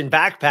rejection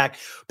backpack,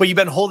 but you've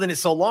been holding it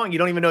so long, you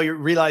don't even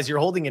realize you're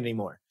holding it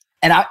anymore.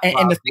 And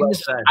the thing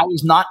is, I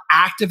was not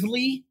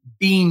actively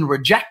being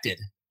rejected,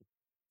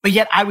 but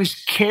yet I was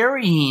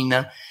carrying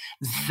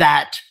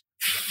that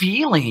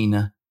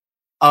feeling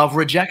of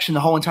rejection the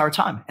whole entire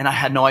time. And I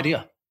had no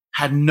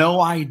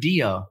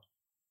idea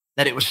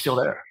that it was still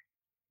there.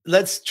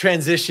 Let's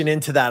transition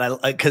into that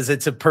because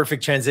it's a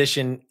perfect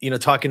transition,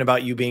 talking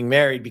about you being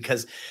married,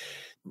 because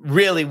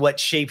really what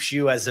shapes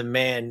you as a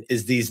man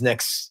is these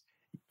next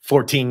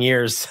 14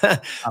 years.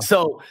 But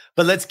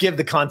let's give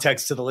the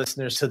context to the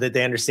listeners so that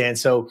they understand.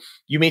 So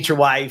you meet your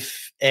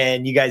wife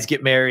and you guys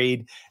get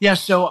married. Yeah.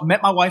 So I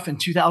met my wife in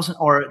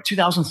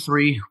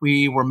 2003.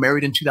 We were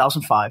married in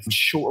 2005. And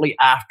shortly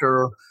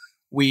after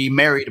we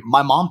married,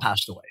 my mom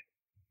passed away.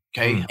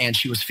 Okay. And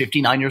she was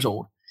 59 years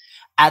old.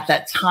 At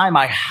that time,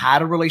 I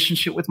had a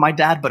relationship with my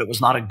dad, but it was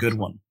not a good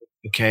one.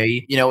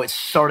 Okay. It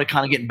started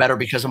kind of getting better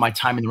because of my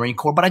time in the Marine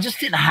Corps, but I just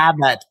didn't have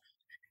that.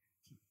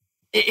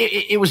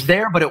 It was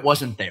there, but it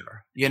wasn't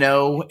there.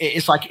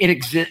 It's like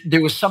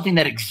there was something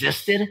that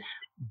existed,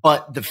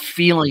 but the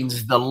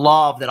feelings, the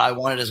love that I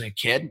wanted as a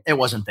kid, it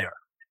wasn't there.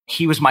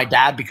 He was my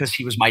dad because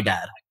he was my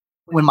dad.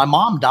 When my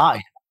mom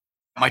died,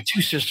 my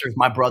two sisters,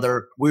 my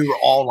brother, we were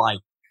all like,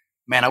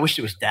 man, I wish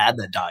it was dad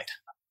that died.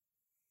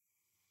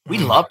 We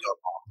loved our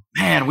mom.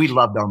 Man, we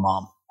loved our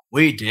mom.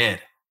 We did.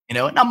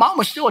 Now mom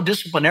was still a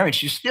disciplinarian.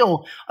 She's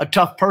still a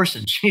tough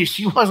person.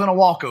 She wasn't a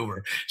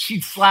walkover.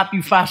 She'd slap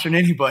you faster than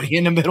anybody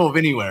in the middle of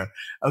anywhere.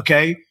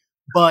 Okay.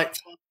 But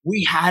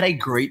we had a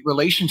great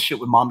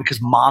relationship with mom because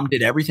mom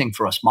did everything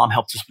for us. Mom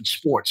helped us with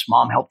sports.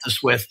 Mom helped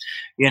us with,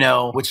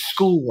 with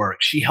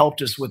schoolwork. She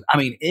helped us with,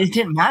 it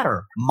didn't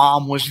matter.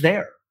 Mom was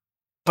there.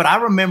 But I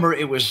remember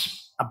it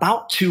was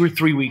about 2 or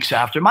 3 weeks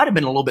after, it might've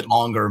been a little bit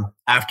longer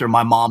after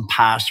my mom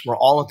passed. We're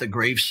all at the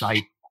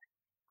gravesite.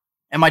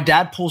 And my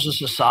dad pulls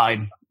us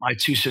aside, my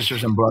two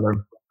sisters and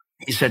brother.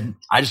 He said,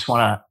 I just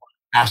want to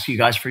ask you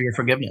guys for your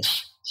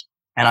forgiveness.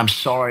 And I'm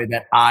sorry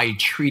that I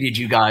treated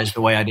you guys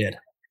the way I did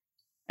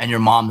and your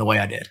mom the way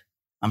I did.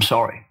 I'm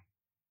sorry.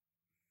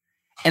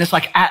 And it's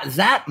like at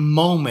that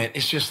moment,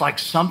 it's just like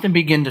something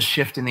began to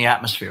shift in the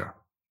atmosphere.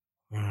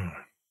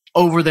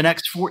 Over the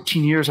next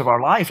 14 years of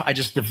our life, I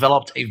just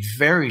developed a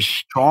very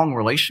strong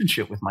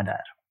relationship with my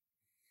dad.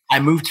 I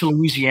moved to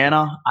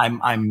Louisiana.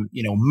 I'm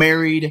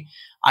married.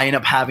 I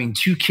ended up having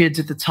 2 kids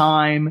at the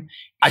time.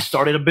 I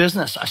started a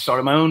business. I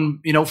started my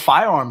own,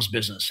 firearms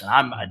business.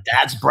 And my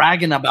dad's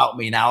bragging about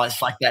me now.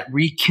 It's like that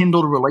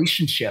rekindled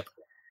relationship.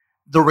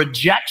 The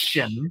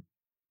rejection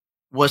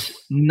was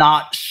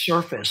not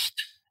surfaced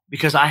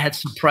because I had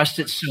suppressed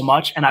it so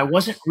much. And I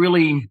wasn't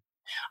really,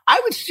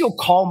 I would still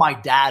call my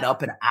dad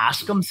up and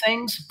ask him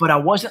things, but I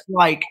wasn't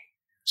like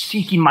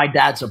seeking my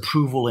dad's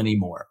approval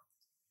anymore.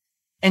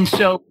 And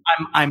so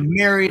I'm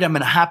married. I'm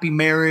in a happy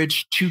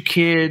marriage, 2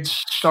 kids,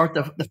 start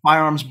the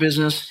firearms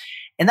business.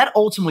 And that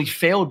ultimately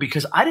failed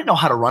because I didn't know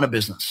how to run a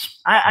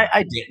business.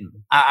 I didn't.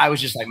 I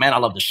was just like, man, I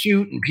love to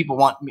shoot and people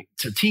want me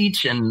to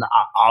teach. And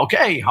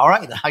okay, all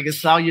right, I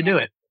guess that's how you do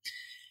it.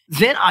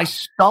 Then I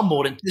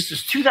stumbled, and this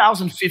is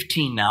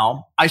 2015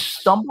 now. I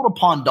stumbled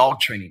upon dog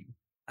training.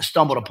 I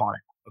stumbled upon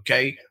it.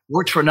 Okay.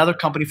 Worked for another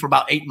company for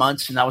about 8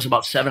 months, and that was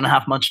about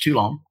 7.5 months too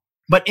long.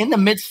 But in the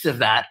midst of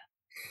that,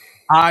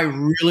 I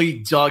really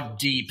dug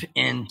deep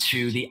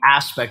into the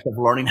aspect of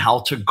learning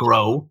how to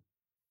grow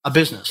a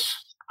business.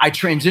 I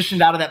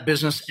transitioned out of that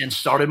business and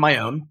started my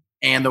own.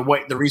 And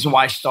the reason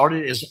why I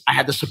started is I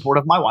had the support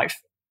of my wife,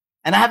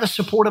 and I had the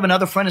support of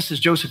another friend that says,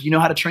 Joseph, you know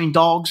how to train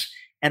dogs,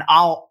 and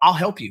I'll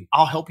help you.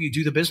 I'll help you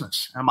do the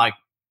business. And I'm like,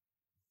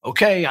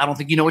 okay, I don't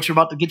think you know what you're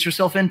about to get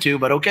yourself into,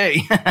 but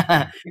okay.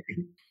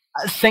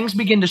 Things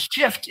begin to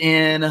shift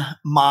in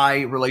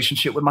my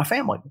relationship with my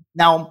family.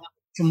 Now,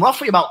 from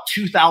roughly about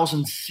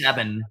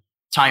 2007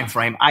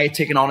 timeframe, I had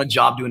taken on a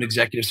job doing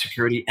executive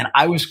security, and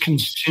I was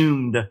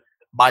consumed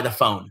by the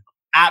phone,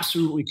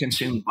 absolutely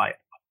consumed by it.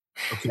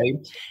 Okay.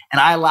 And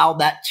I allowed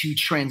that to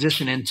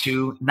transition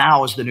into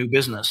now as the new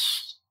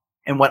business.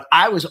 And what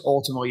I was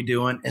ultimately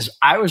doing is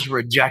I was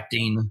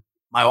rejecting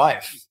my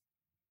wife.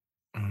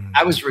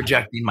 I was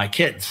rejecting my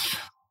kids.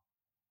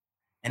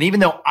 And even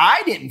though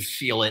I didn't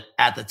feel it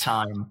at the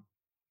time,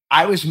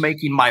 I was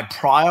making my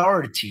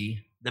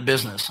priority the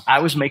business. I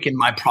was making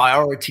my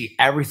priority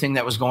everything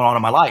that was going on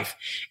in my life.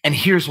 And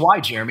here's why,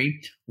 Jeremy.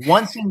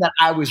 One thing that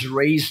I was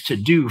raised to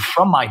do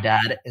from my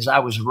dad is I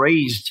was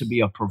raised to be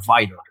a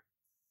provider.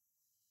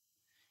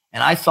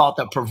 And I thought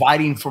that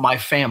providing for my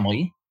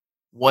family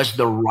was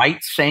the right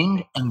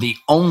thing and the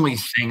only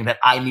thing that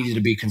I needed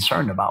to be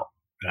concerned about.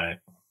 Right.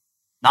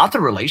 Not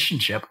the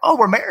relationship. Oh,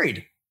 we're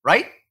married,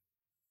 right?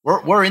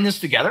 We're in this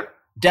together.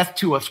 Death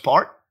to us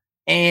part.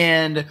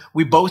 And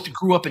we both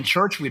grew up in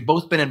church. We'd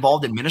both been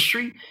involved in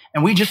ministry.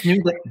 And we just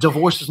knew that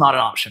divorce is not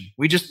an option.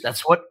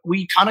 That's what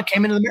we kind of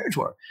came into the marriage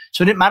for.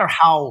 So it didn't matter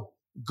how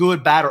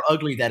good, bad, or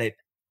ugly that it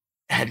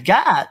had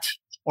got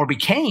or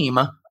became,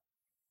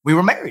 we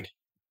were married.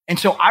 And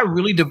so I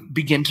really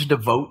began to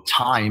devote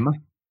time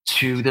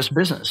to this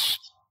business.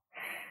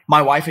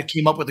 My wife had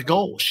came up with a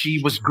goal.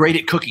 She was great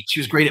at cooking. She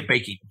was great at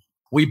baking.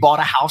 We bought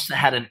a house that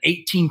had an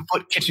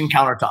 18-foot kitchen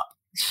countertop,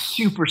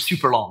 super,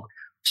 super long.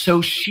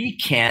 So she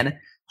can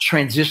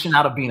transition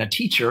out of being a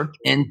teacher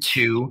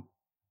into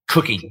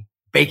cooking,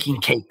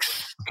 baking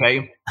cakes.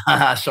 Okay.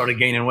 I started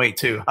gaining weight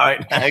too. All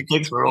right.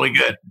 Cakes were really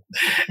good.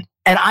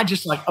 And I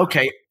just like,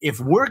 okay,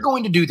 if we're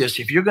going to do this,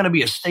 if you're going to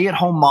be a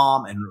stay-at-home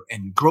mom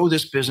and grow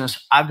this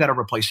business, I've got to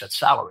replace that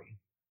salary.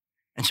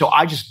 And so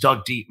I just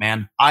dug deep,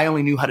 man. I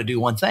only knew how to do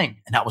one thing,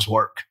 and that was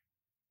work.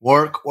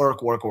 Work.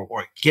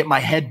 Get my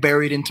head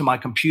buried into my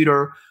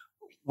computer.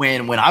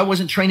 When I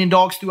wasn't training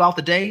dogs throughout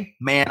the day,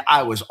 man,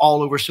 I was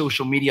all over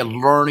social media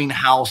learning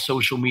how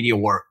social media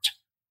worked.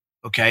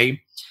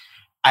 Okay.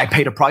 I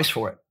paid a price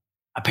for it.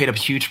 I paid a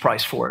huge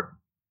price for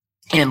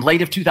it. In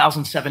late of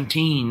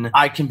 2017,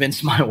 I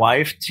convinced my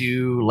wife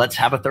to let's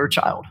have a 3rd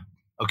child.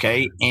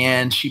 Okay.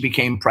 And she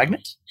became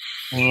pregnant.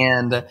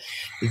 And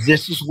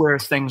this is where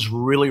things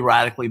really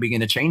radically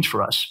began to change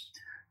for us.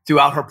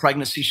 Throughout her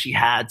pregnancy, she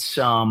had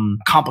some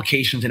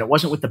complications, and it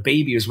wasn't with the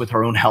baby, it was with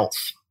her own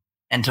health.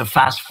 And to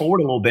fast forward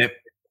a little bit,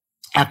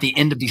 at the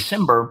end of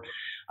December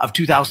of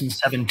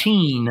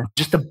 2017,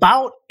 just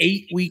about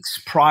 8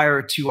 weeks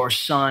prior to our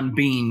son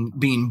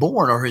being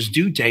born or his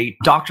due date,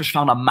 doctors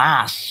found a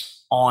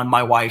mass on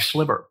my wife's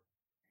liver.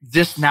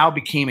 This now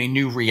became a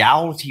new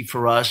reality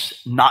for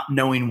us, not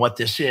knowing what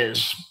this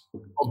is.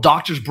 Well,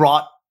 doctors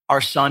brought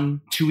our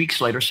son 2 weeks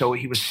later, so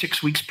he was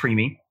 6 weeks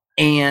preemie.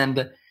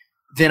 And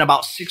then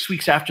about 6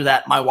 weeks after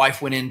that, my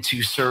wife went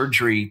into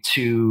surgery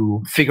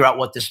to figure out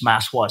what this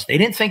mass was. They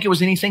didn't think it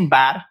was anything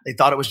bad. They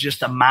thought it was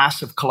just a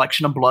massive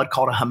collection of blood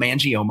called a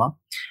hemangioma.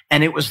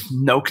 And it was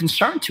no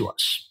concern to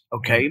us.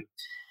 Okay.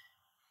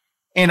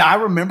 And I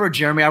remember,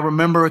 Jeremy,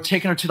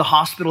 taking her to the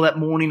hospital that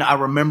morning. I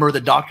remember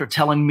the doctor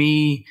telling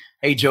me,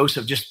 hey,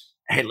 Joseph, this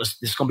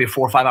is going to be a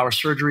 4 or 5 hour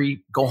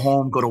surgery. Go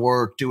home, go to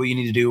work, do what you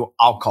need to do.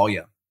 I'll call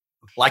you.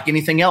 Like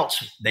anything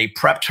else, they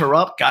prepped her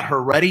up, got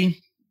her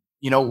ready.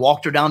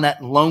 Walked her down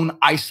that lone,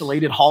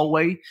 isolated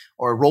hallway,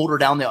 or rolled her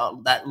down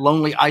that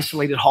lonely,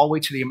 isolated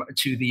hallway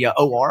to the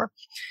OR,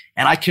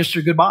 and I kissed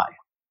her goodbye.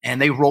 And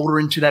they rolled her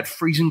into that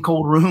freezing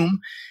cold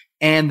room,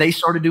 and they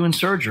started doing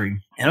surgery.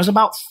 And it was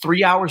about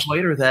 3 hours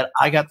later that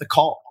I got the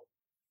call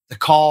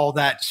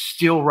that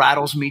still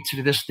rattles me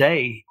to this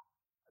day.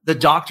 the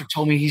doctor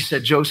told me, he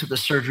said, Joseph, the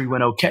surgery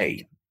went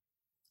okay.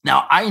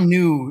 Now, I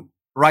knew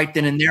right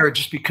then and there,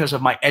 just because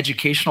of my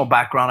educational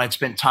background, I'd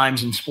spent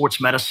times in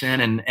sports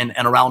medicine and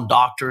around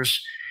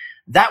doctors.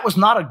 That was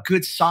not a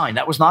good sign.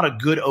 That was not a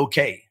good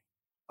okay.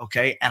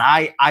 Okay. And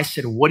I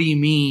said, what do you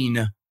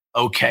mean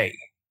okay?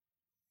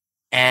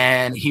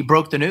 And he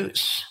broke the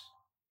news.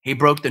 He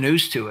broke the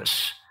news to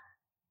us.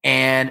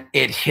 And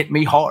it hit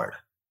me hard.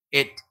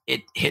 It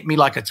hit me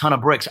like a ton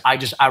of bricks.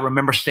 I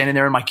remember standing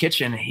there in my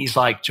kitchen. He's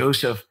like,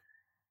 Joseph,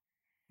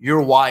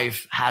 your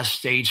wife has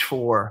stage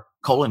 4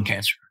 colon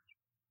cancer.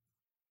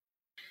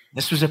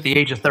 This was at the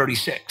age of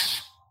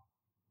 36.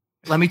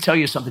 Let me tell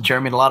you something,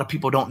 Jeremy, and a lot of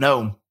people don't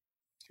know.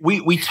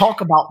 We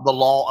talk about the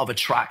law of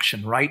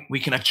attraction, right?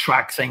 We can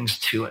attract things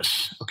to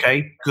us,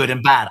 okay? Good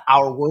and bad.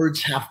 Our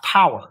words have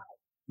power.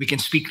 We can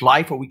speak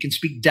life or we can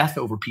speak death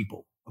over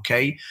people,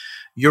 okay?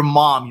 Your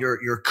mom,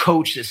 your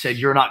coach that said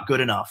you're not good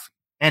enough.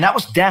 And that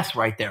was death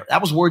right there.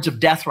 That was words of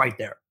death right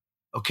there,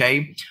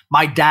 okay?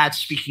 My dad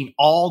speaking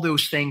all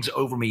those things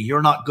over me.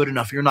 You're not good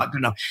enough. You're not good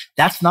enough.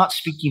 That's not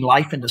speaking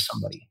life into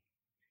somebody.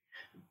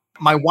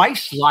 My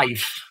wife's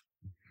life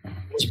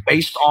was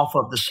based off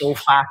of the sole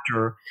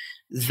factor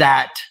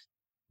that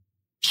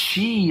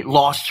she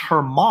lost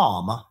her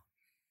mom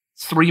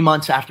 3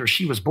 months after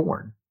she was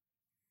born.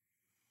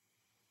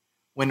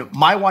 When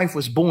my wife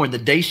was born, the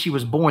day she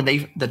was born,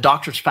 the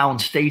doctors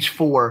found stage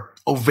 4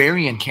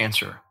 ovarian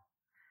cancer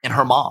in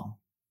her mom.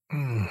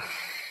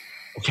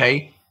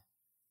 Okay.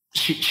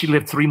 She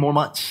lived 3 more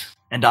months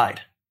and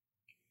died.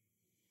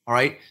 All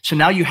right. So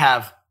now you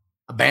have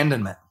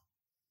abandonment.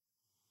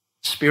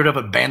 Spirit of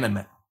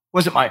abandonment.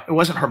 It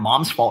wasn't her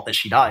mom's fault that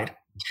she died.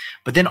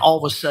 But then all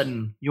of a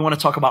sudden, you want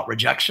to talk about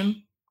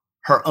rejection?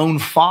 Her own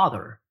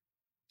father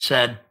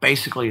said,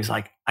 basically, is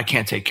like, I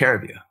can't take care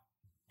of you,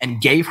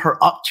 and gave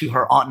her up to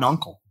her aunt and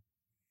uncle.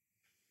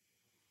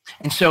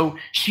 And so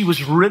she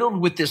was riddled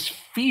with this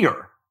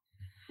fear,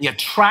 the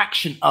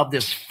attraction of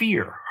this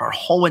fear her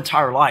whole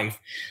entire life,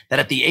 that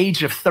at the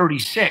age of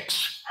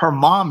 36, her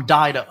mom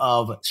died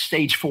of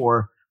stage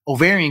 4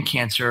 ovarian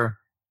cancer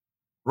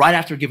right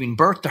after giving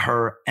birth to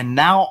her. And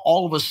now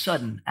all of a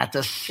sudden, at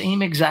the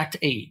same exact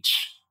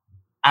age,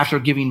 after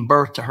giving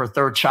birth to her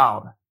 3rd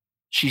child,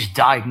 she's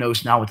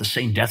diagnosed now with the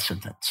same death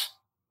sentence.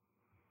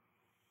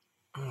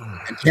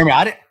 And Jeremy,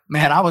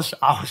 I was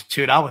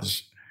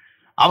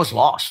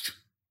lost.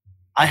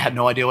 I had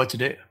no idea what to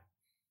do.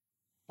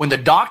 When the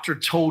doctor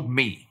told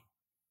me,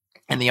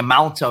 and the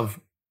amount of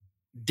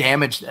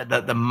damage,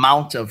 the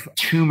amount of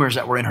tumors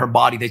that were in her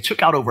body, they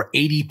took out over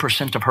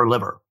 80% of her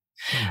liver.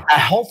 A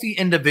healthy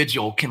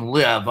individual can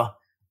live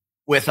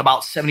with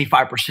about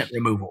 75%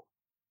 removal.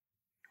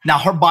 Now,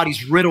 her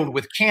body's riddled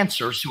with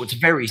cancer, so it's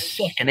very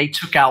sick, and they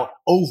took out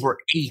over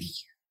 80.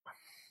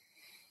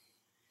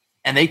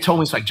 And they told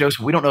me, it's like, Joseph,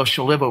 we don't know if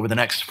she'll live over the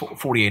next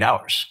 48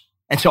 hours.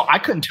 And so I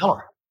couldn't tell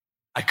her.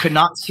 I could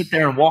not sit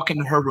there and walk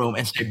into her room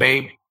and say,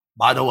 babe,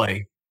 by the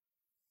way,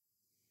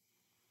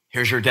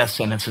 here's your death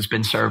sentence that's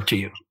been served to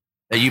you,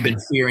 that you've been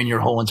fearing your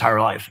whole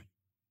entire life.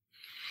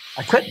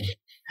 I couldn't.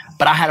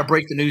 But I had to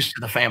break the news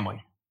to the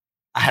family.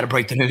 I had to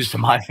break the news to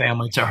my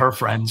family, to her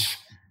friends,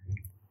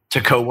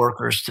 to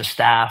coworkers, to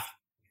staff,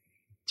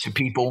 to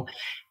people.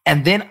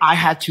 And then I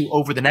had to,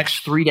 over the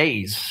next 3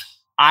 days,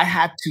 I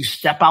had to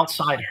step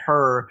outside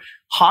her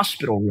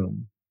hospital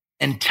room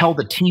and tell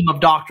the team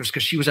of doctors,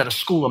 because she was at a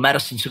school of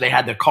medicine. So they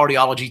had the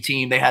cardiology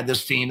team, they had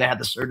this team, they had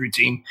the surgery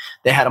team,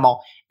 they had them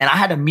all. And I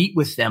had to meet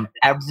with them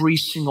every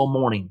single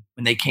morning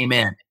when they came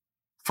in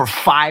for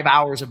 5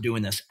 hours of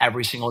doing this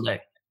every single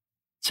day,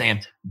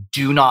 saying,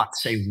 do not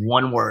say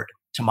one word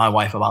to my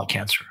wife about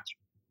cancer.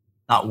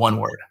 Not one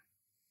word.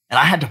 And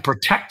I had to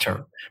protect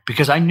her,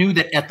 because I knew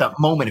that at that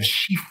moment, if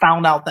she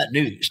found out that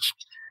news,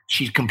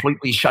 she'd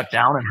completely shut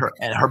down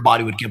and her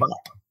body would give up.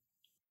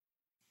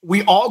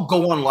 We all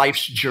go on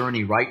life's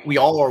journey, right? We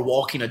all are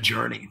walking a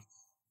journey.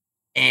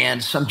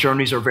 And some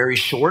journeys are very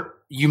short.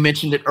 You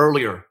mentioned it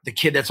earlier, the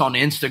kid that's on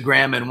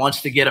Instagram and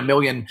wants to get 1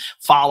 million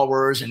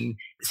followers and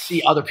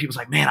see other people's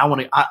like, man,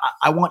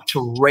 I want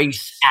to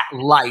race at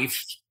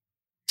life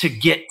to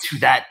get to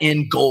that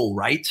end goal,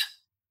 right?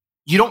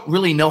 You don't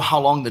really know how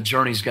long the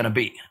journey is going to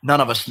be.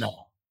 None of us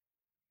know.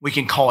 We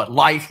can call it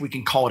life. We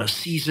can call it a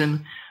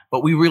season,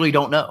 but we really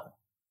don't know.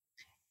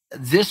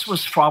 This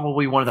was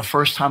probably one of the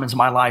first times in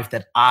my life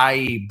that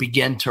I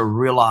began to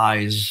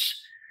realize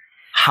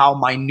how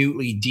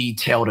minutely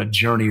detailed a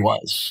journey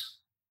was.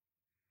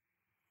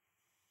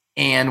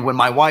 And when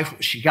my wife,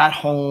 she got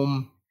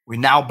home, we're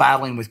now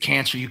battling with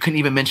cancer. You couldn't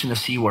even mention the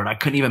C word. I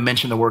couldn't even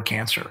mention the word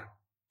cancer.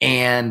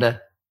 And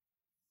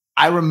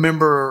I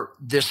remember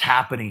this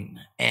happening,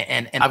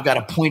 and I've got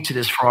to point to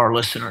this for our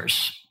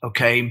listeners,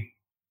 okay?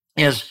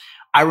 Is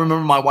I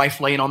remember my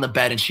wife laying on the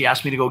bed, and she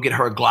asked me to go get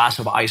her a glass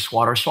of ice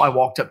water. So I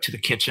walked up to the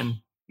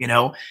kitchen,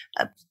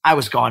 I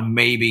was gone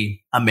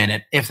maybe a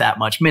minute, if that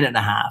much, minute and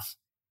a half.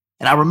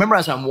 And I remember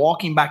as I'm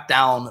walking back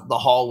down the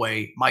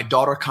hallway, my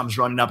daughter comes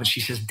running up and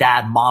she says,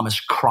 Dad, Mom is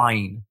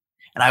crying.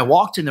 And I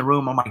walked in the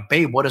room. I'm like,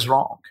 babe, what is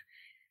wrong?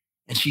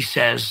 And she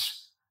says,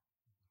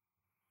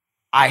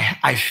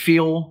 I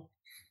feel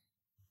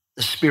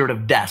the spirit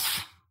of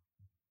death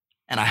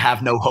and I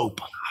have no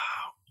hope.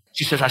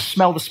 She says, I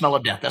smell the smell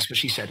of death. That's what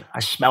she said. I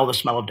smell the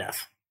smell of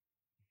death.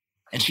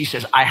 And she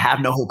says, I have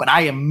no hope. And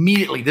I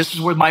immediately, this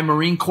is where my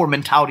Marine Corps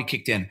mentality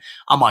kicked in.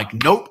 I'm like,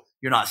 nope,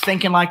 you're not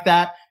thinking like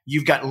that.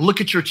 You've got,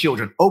 look at your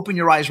children. Open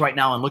your eyes right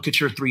now and look at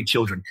your 3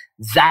 children.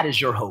 That is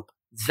your hope.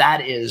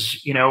 That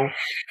is,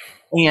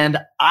 and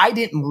I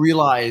didn't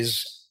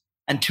realize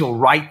until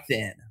right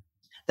then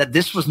that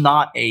this was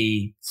not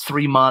a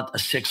 3-month, a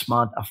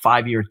 6-month, a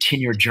 5-year,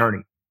 10-year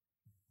journey.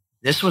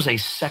 This was a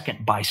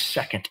second by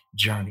second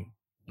journey.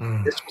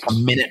 This was a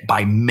minute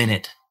by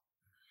minute.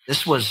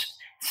 This was,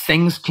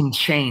 things can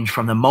change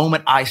from the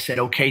moment I said,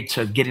 okay,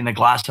 to getting a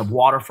glass of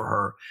water for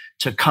her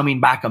to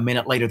coming back a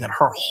minute later, that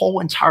her whole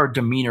entire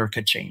demeanor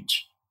could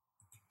change.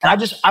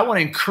 And I want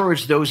to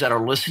encourage those that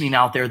are listening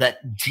out there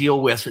that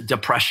deal with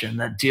depression,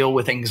 that deal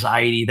with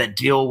anxiety, that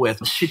deal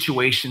with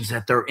situations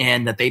that they're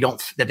in, that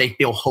they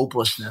feel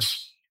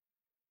hopelessness.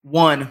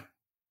 1,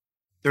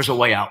 there's a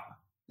way out.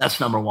 That's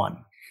number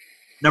 1.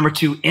 Number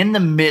 2, in the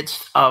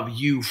midst of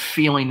you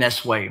feeling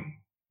this way,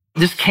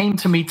 this came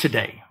to me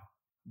today.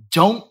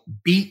 Don't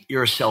beat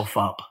yourself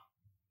up,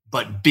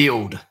 but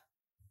build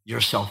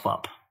yourself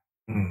up.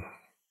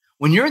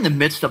 When you're in the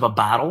midst of a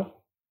battle,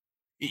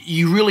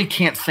 you really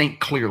can't think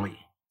clearly.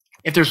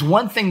 If there's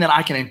one thing that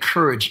I can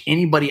encourage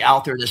anybody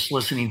out there that's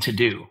listening to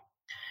do,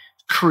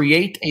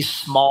 create a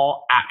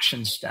small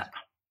action step.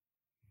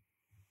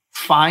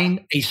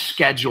 Find a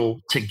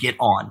schedule to get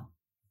on.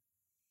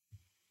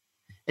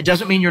 It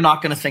doesn't mean you're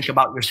not going to think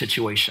about your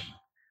situation.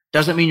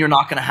 Doesn't mean you're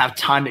not going to have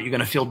time that you're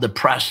going to feel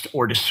depressed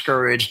or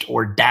discouraged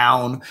or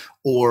down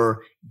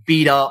or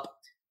beat up.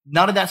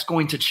 None of that's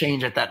going to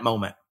change at that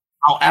moment.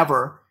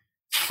 However,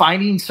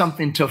 finding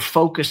something to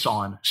focus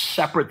on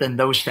separate than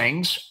those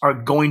things are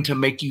going to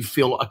make you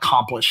feel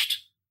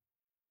accomplished.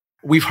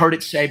 We've heard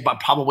it said by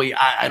probably,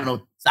 I don't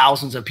know,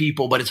 thousands of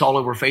people, but it's all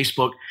over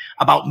Facebook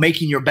about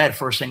making your bed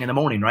first thing in the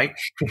morning, right?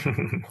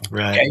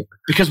 Right. Okay?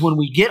 Because when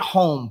we get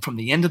home from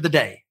the end of the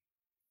day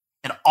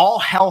and all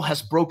hell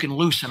has broken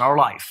loose in our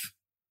life,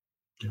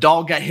 the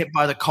dog got hit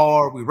by the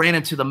car, we ran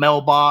into the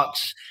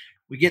mailbox,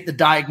 we get the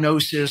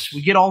diagnosis,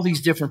 we get all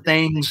these different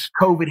things,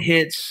 COVID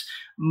hits,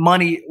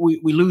 money,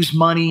 we lose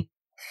money,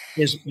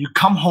 is you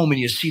come home and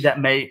you see that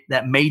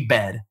made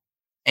bed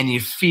and you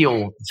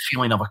feel the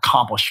feeling of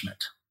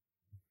accomplishment.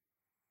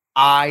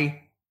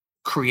 I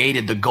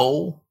created the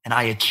goal and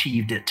I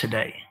achieved it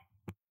today.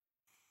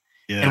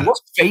 Yeah. And we're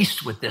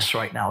faced with this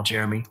right now,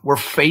 Jeremy. We're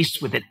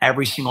faced with it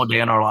every single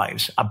day in our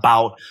lives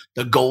about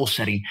the goal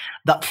setting,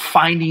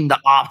 finding the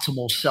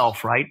optimal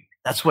self, right?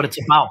 That's what it's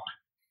about.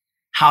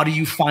 How do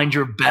you find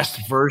your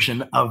best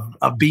version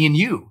of being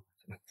you?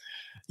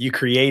 You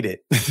create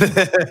it.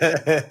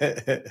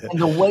 And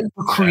the way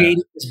to create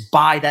it is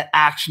by that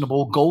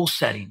actionable goal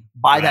setting,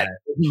 by that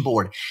vision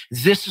board.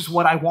 This is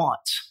what I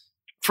want.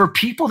 For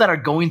people that are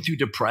going through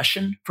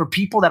depression, for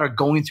people that are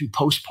going through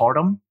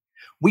postpartum,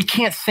 we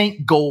can't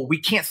think goal. We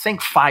can't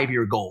think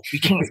 5-year goal. We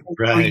can't think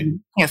 3 years. We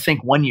can't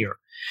think 1 year.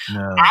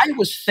 No. I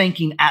was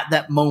thinking at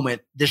that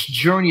moment, this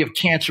journey of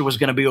cancer was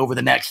going to be over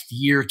the next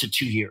year to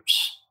 2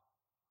 years.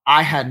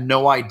 I had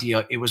no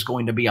idea it was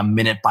going to be a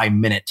minute by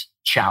minute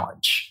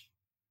challenge.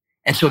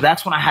 And so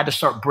that's when I had to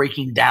start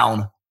breaking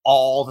down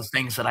all the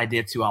things that I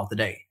did throughout the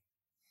day.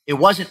 It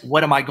wasn't,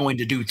 what am I going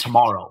to do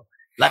tomorrow?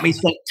 Let me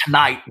think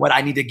tonight what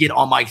I need to get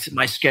on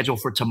my schedule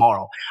for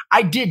tomorrow.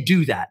 I did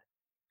do that.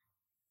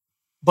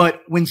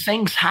 But when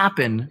things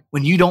happen,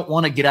 when you don't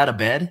want to get out of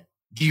bed,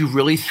 do you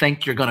really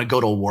think you're going to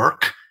go to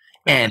work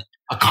and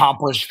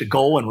accomplish the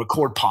goal and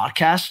record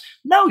podcasts?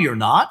 No, you're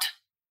not.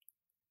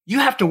 You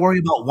have to worry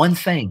about one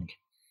thing,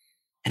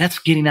 and that's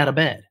getting out of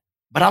bed.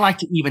 But I like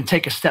to even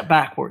take a step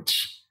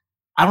backwards.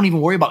 I don't even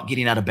worry about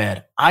getting out of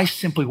bed. I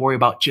simply worry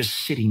about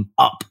just sitting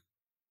up.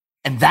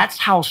 And that's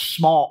how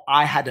small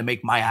I had to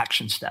make my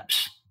action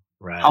steps.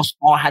 Right. How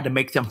small I had to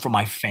make them for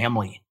my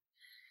family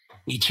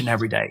each and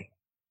every day.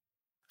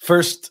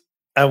 First,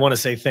 I want to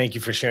say thank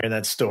you for sharing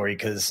that story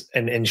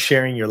and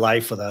sharing your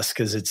life with us,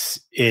 because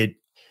it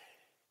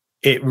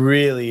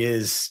really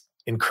is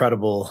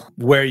incredible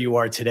where you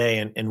are today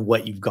and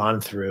what you've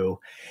gone through.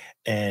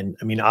 And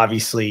I mean,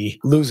 obviously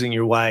losing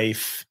your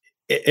wife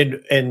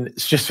and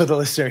just for the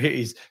listener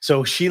here,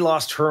 so she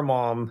lost her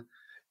mom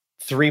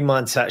 3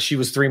 months. She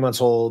was 3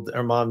 months old.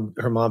 Her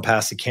mom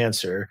passed of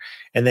cancer,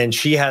 and then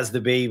she has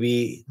the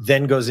baby,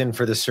 then goes in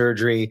for the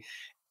surgery.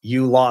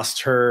 You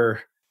lost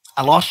her.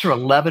 I lost her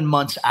 11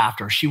 months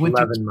after. She went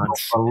 11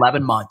 months. For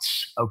 11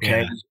 months.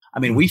 Okay. Yeah. I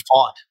mean, we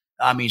fought.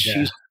 I mean,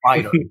 she's a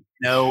fighter.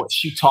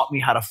 She taught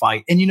me how to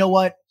fight. And you know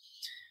what?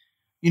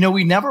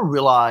 We never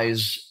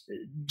realize,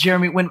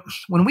 Jeremy, when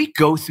we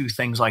go through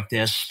things like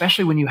this,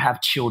 especially when you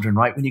have children,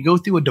 right? When you go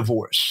through a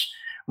divorce,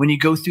 when you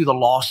go through the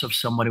loss of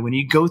somebody, when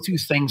you go through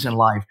things in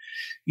life,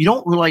 you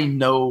don't really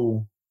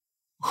know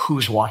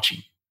who's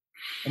watching.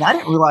 And I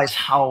didn't realize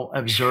how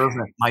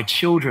observant my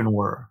children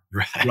were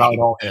throughout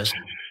all this.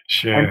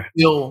 Sure.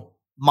 Until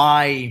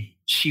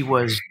she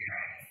was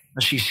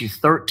She's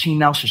 13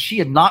 now. So she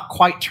had not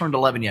quite turned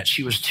 11 yet.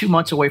 She was 2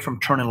 months away from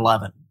turning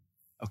 11.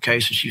 Okay.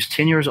 So she was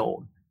 10 years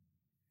old.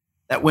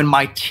 That when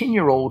my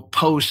 10-year-old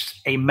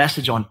posts a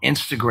message on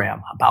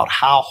Instagram about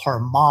how her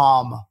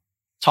mom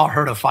taught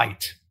her to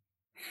fight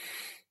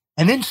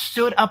and then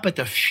stood up at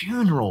the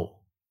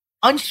funeral,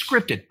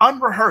 unscripted,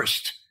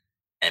 unrehearsed,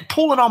 and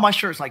pulling on my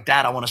shirt. It's like,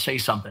 Dad, I want to say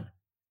something.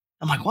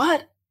 I'm like,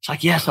 what? It's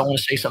like, yes, I want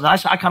to say something. I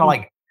kind of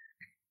like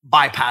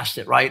bypassed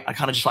it, right? I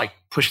kind of just like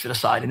pushed it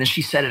aside. And then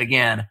she said it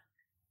again.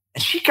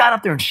 And she got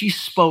up there and she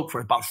spoke for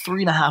about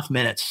 3.5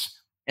 minutes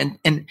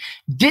and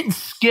didn't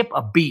skip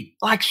a beat,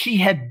 like she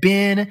had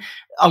been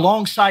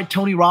alongside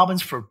Tony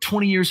Robbins for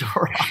 20 years of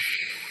her life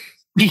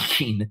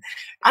speaking.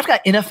 I've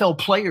got NFL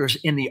players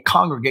in the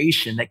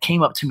congregation that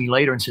came up to me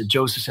later and said,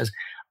 Joseph says,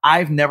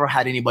 I've never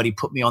had anybody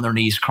put me on their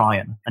knees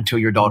crying until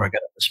your daughter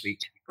got up to speak.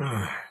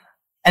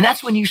 And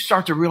that's when you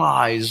start to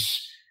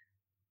realize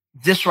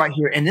this right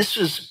here. And this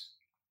is,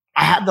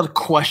 I had the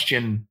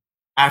question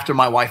after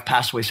my wife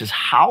passed away, says,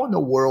 how in the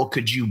world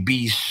could you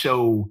be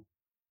so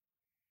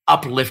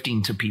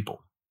uplifting to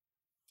people?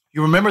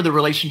 You remember the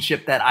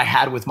relationship that I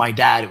had with my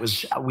dad.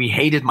 We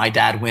hated my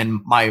dad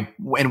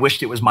and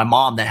wished it was my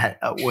mom that had,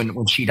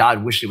 when she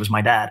died, wished it was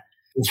my dad.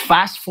 It was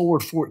fast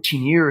forward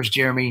 14 years,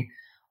 Jeremy.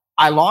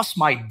 I lost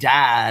my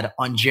dad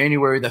on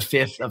January the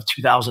 5th of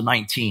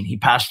 2019. He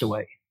passed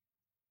away.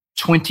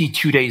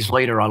 22 days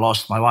later, I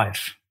lost my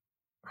wife.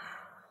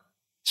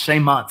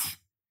 Same month.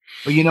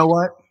 But you know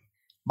what?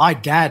 My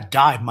dad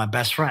died, my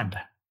best friend.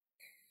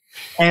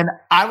 And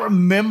I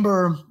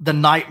remember the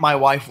night my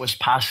wife was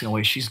passing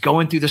away. She's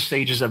going through the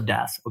stages of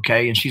death,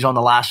 okay? And she's on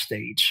the last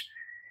stage.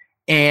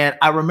 And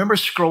I remember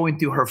scrolling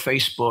through her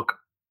Facebook,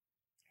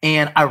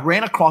 and I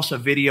ran across a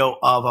video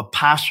of a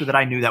pastor that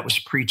I knew that was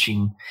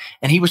preaching,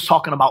 and he was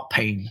talking about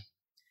pain.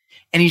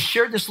 And he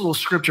shared this little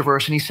scripture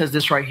verse, and he says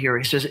this right here.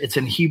 He says, it's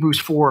in Hebrews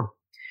 4.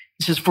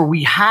 He says, for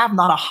we have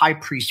not a high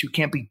priest who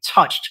can't be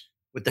touched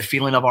with the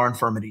feeling of our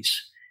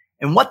infirmities.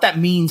 And what that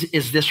means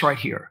is this right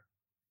here.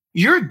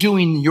 You're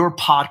doing your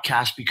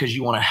podcast because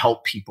you want to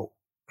help people.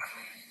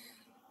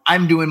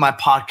 I'm doing my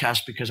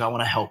podcast because I want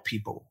to help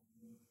people.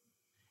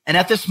 And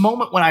at this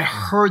moment when I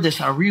heard this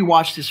and I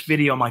rewatched this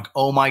video, I'm like,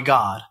 oh my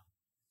God,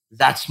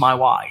 that's my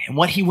why. And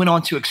what he went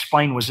on to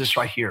explain was this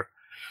right here.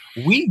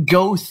 We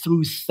go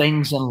through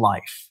things in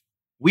life.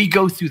 We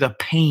go through the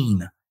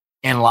pain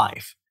in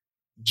life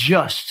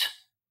just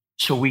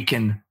so we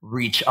can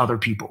reach other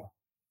people.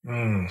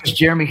 Because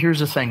Jeremy, here's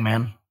the thing,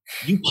 man.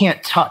 You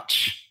can't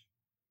touch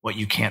what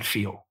you can't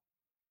feel.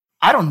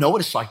 I don't know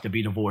what it's like to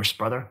be divorced,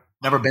 brother.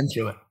 Never been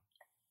through it.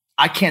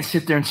 I can't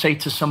sit there and say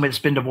to somebody that's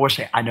been divorced,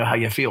 hey, I know how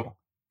you feel.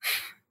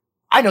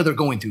 I know they're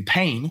going through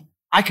pain.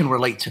 I can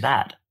relate to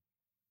that.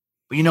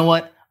 But you know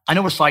what? I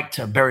know what it's like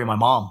to bury my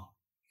mom.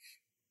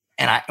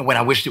 And when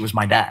I wished it was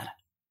my dad.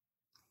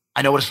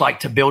 I know what it's like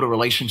to build a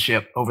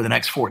relationship over the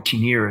next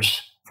 14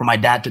 years for my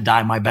dad to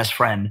die, my best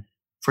friend.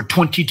 For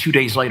 22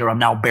 days later, I'm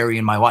now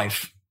burying my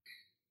wife.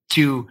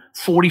 To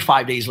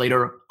 45 days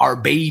later, our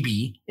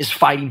baby is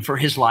fighting for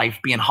his life,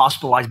 being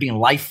hospitalized, being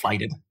life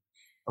flighted.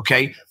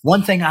 Okay.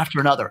 One thing after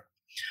another.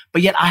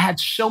 But yet I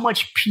had so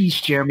much peace,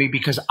 Jeremy,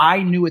 because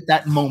I knew at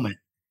that moment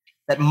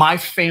that my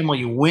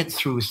family went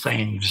through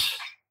things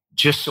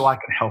just so I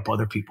can help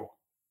other people,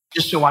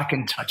 just so I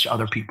can touch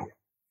other people,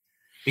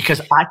 because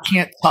I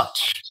can't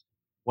touch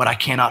what I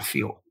cannot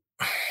feel.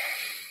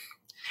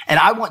 And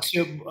I want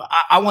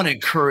to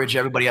encourage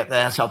everybody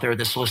that's out there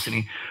that's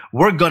listening.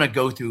 We're going to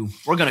go through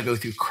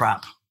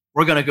crap.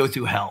 We're going to go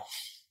through hell.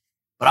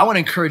 But I want to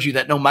encourage you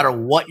that no matter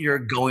what you're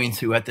going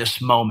through at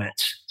this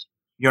moment,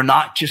 you're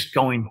not just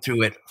going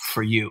through it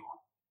for you.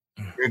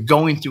 You're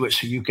going through it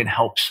so you can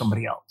help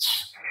somebody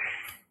else.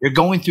 You're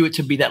going through it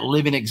to be that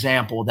living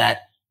example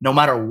that no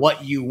matter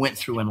what you went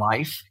through in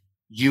life,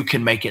 you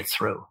can make it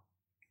through.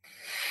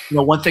 You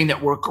know, one thing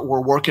that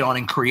we're working on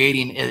and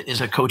creating is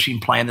a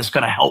coaching plan that's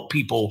going to help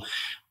people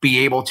be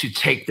able to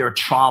take their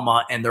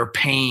trauma and their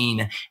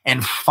pain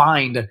and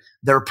find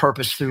their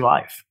purpose through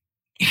life.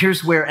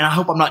 Here's where, and I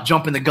hope I'm not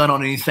jumping the gun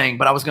on anything,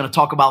 but I was going to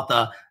talk about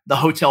the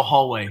hotel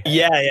hallway.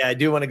 Yeah, I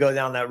do want to go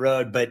down that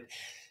road, but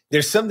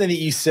there's something that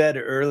you said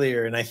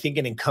earlier, and I think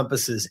it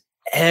encompasses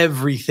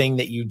everything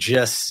that you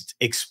just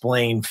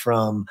explained,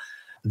 from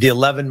the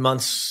 11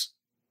 months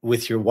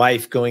with your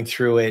wife going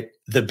through it,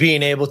 the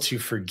being able to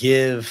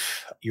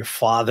forgive your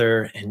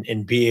father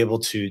and be able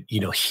to,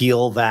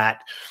 heal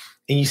that.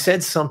 And you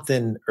said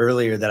something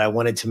earlier that I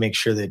wanted to make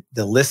sure that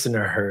the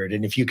listener heard.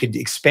 And if you could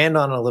expand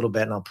on it a little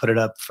bit, and I'll put it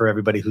up for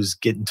everybody who's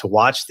getting to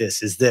watch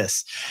this, is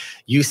this.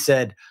 You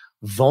said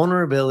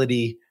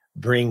vulnerability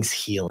brings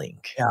healing.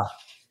 Yeah.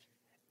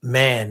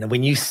 Man,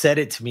 when you said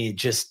it to me,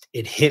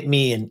 it hit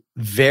me and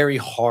very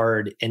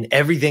hard. And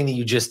everything that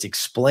you just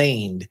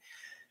explained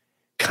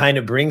kind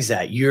of brings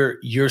that.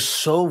 You're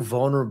so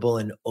vulnerable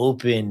and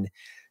open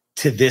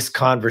to this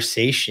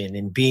conversation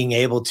and being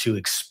able to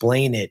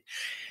explain it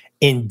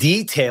in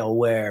detail,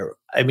 where,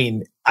 I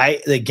mean, I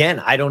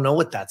don't know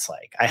what that's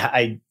like.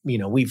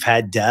 We've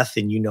had death,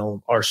 and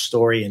our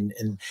story,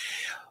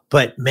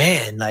 But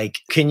man,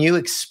 like, can you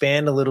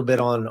expand a little bit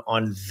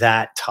on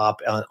that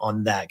topic,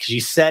 on that? Because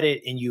you said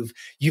it and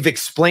you've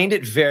explained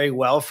it very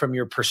well from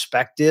your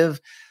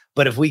perspective.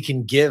 But if we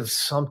can give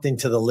something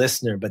to the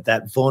listener, but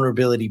that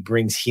vulnerability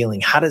brings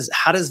healing, how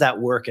does that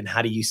work, and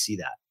how do you see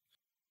that?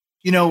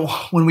 You know,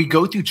 when we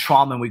go through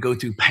trauma and we go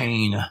through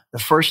pain, the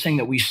first thing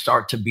that we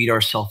start to beat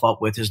ourselves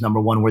up with is, number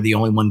one, we're the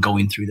only one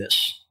going through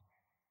this,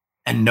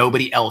 and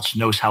nobody else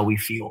knows how we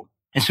feel.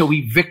 And so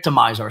we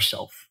victimize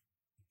ourselves.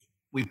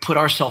 We put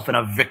ourselves in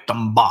a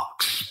victim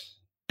box.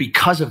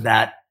 Because of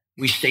that,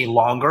 we stay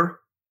longer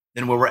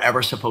than where we're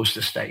ever supposed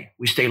to stay.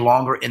 We stay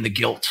longer in the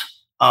guilt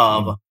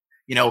of,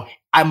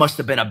 I must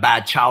have been a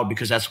bad child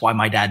because that's why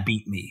my dad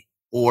beat me.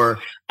 Or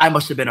I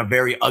must have been a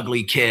very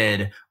ugly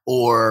kid,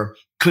 or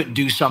couldn't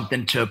do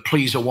something to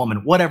please a woman,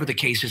 whatever the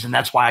case is. And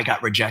that's why I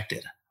got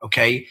rejected.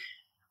 Okay.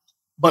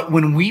 But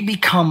when we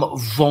become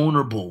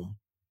vulnerable,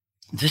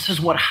 this is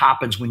what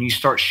happens when you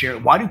start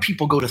sharing. Why do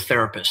people go to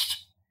therapists?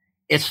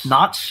 It's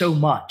not so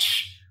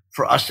much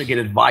for us to get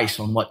advice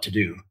on what to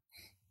do.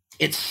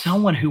 It's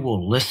someone who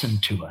will listen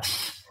to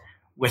us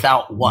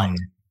without what?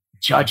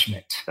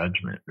 Judgment.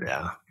 Judgment,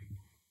 yeah.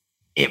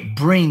 It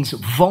brings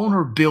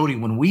vulnerability.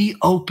 When we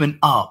open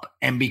up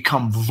and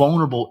become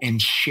vulnerable in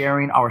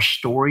sharing our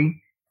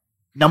story,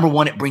 number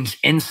one, it brings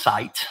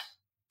insight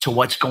to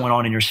what's going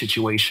on in your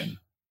situation.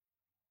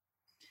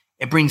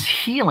 It brings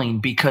healing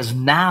because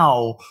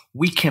now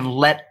we can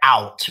let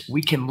out,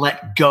 we can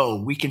let go.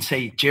 We can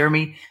say,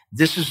 Jeremy,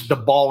 this is the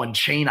ball and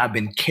chain I've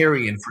been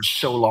carrying for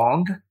so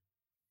long.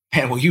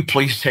 And will you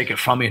please take it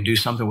from me and do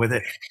something with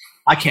it?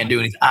 I can't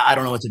do anything. I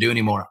don't know what to do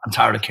anymore. I'm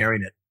tired of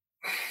carrying it.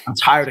 I'm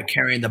tired of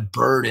carrying the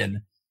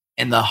burden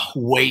and the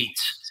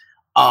weight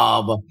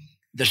of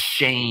the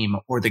shame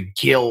or the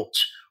guilt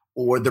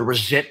or the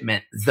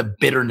resentment, the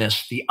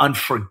bitterness, the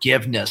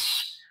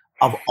unforgiveness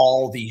of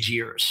all these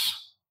years.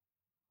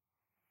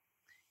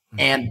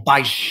 And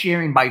by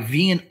sharing, by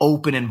being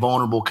open and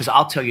vulnerable, because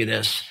I'll tell you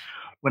this,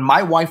 when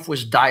my wife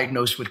was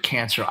diagnosed with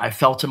cancer, I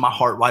felt in my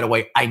heart right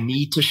away, I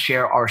need to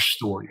share our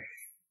story.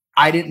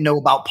 I didn't know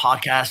about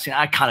podcasting.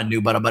 I kind of knew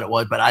about it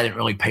was, but I didn't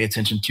really pay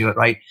attention to it,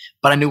 right?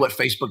 But I knew what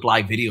Facebook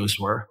Live videos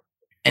were.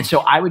 And so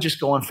I would just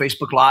go on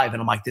Facebook Live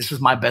and I'm like, this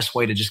is my best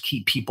way to just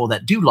keep people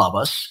that do love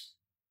us,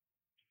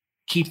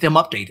 keep them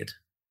updated.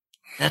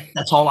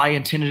 That's all I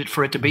intended it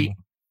for it to be.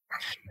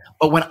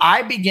 But when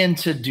I begin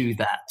to do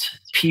that,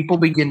 people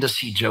begin to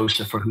see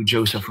Joseph for who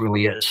Joseph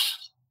really is.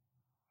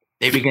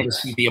 They begin to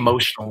see the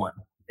emotional one.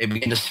 They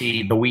begin to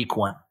see the weak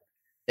one.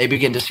 They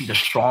begin to see the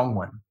strong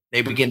one.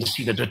 They begin to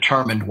see the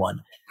determined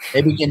one.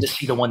 They begin to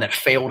see the one that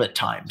failed at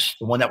times,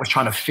 the one that was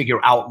trying to figure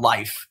out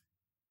life.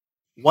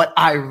 What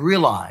I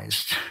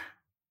realized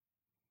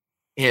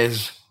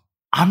is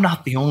I'm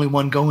not the only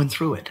one going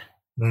through it.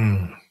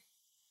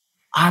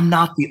 I'm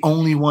not the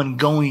only one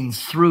going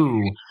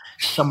through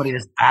somebody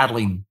that's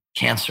battling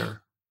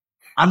cancer.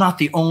 I'm not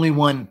the only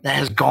one that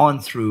has gone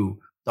through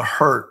the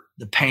hurt,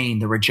 the pain,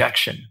 the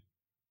rejection.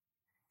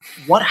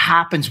 What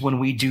happens when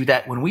we do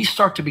that? When we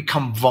start to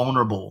become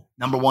vulnerable,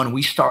 number one,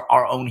 we start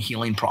our own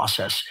healing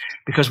process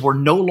because we're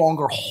no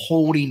longer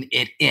holding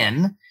it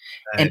in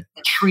and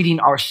treating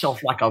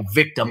ourselves like a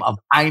victim of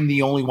I'm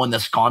the only one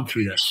that's gone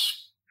through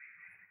this.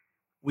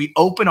 We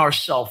open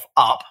ourselves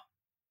up.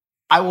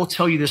 I will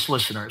tell you this,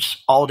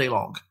 listeners, all day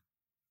long.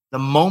 The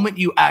moment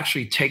you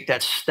actually take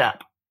that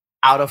step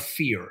out of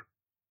fear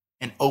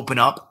and open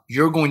up,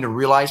 you're going to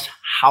realize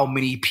how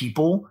many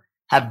people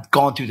have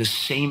gone through the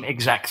same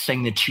exact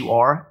thing that you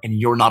are, and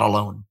you're not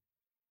alone.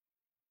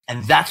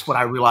 And that's what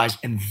I realized.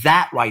 And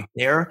that right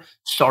there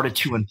started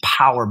to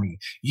empower me.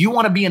 You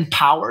want to be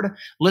empowered?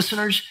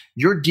 Listeners,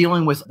 you're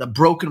dealing with the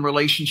broken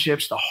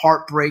relationships, the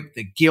heartbreak,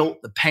 the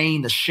guilt, the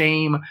pain, the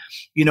shame,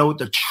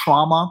 the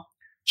trauma.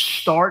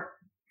 Start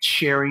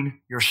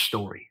sharing your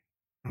story.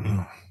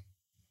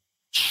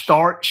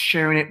 Start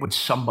sharing it with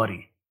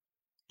somebody.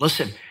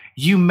 Listen,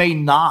 you may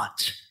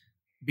not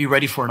be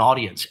ready for an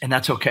audience, and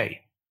that's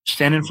okay.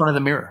 Stand in front of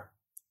the mirror.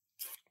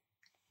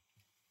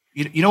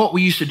 You know what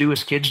we used to do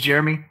as kids,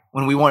 Jeremy,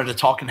 when we wanted to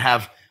talk and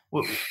have,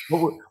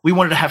 we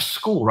wanted to have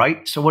school,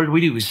 right? So what did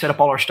we do? We set up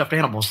all our stuffed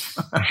animals.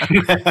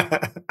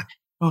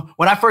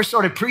 When I first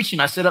started preaching,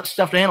 I set up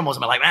stuffed animals.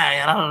 I'm like,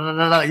 man,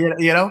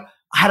 I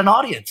had an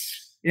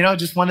audience,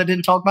 just one that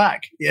didn't talk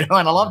back, and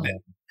I loved it.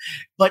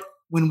 But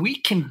when we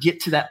can get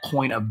to that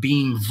point of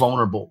being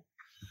vulnerable,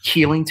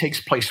 healing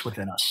takes place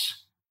within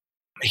us.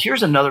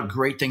 Here's another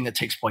great thing that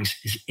takes place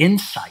is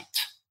insight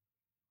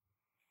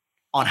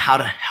on how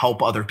to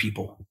help other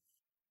people.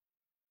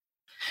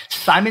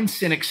 Simon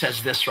Sinek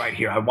says this right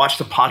here. I watched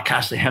a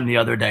podcast of him the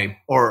other day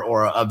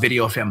or a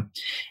video of him,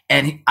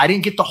 and I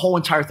didn't get the whole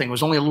entire thing. It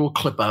was only a little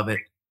clip of it,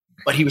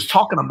 but he was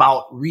talking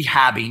about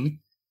rehabbing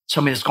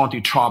somebody that's gone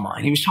through trauma.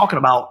 And he was talking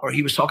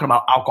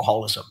about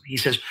alcoholism. He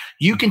says,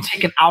 you can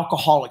take an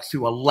alcoholic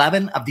through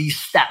 11 of these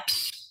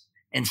steps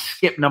and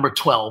skip number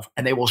 12,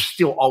 and they will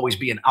still always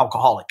be an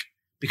alcoholic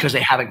because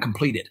they haven't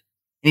completed.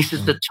 And he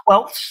says the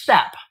 12th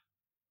step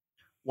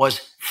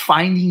was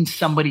finding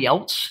somebody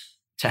else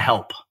to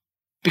help.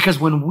 Because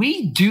when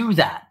we do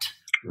that,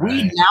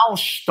 we now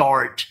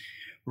start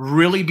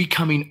really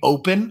becoming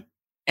open,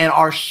 and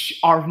our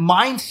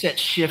mindset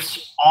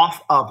shifts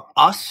off of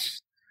us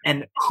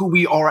and who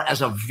we are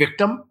as a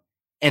victim,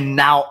 and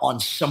now on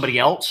somebody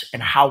else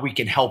and how we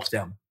can help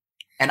them.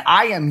 And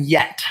I am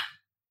yet,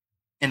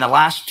 in the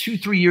last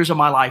 2-3 years of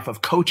my life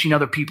of coaching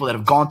other people that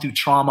have gone through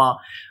trauma,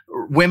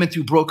 women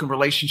through broken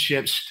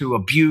relationships, through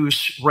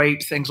abuse,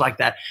 rape, things like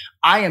that,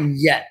 I am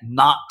yet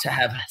not to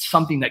have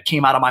something that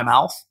came out of my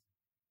mouth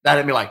that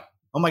I'd be like,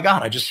 oh my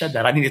God, I just said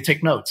that. I need to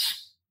take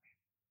notes.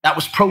 That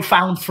was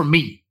profound for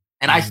me.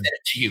 And I said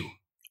it to you.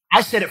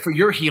 I said it for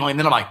your healing.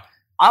 Then I'm like,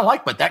 I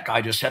like what that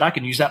guy just said. I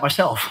can use that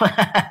myself.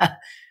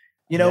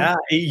 Yeah,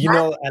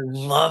 I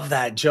love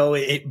that, Joe.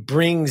 It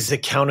brings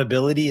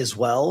accountability as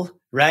well,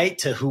 right?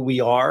 To who we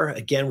are.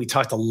 Again, we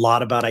talked a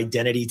lot about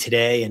identity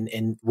today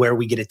and where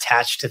we get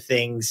attached to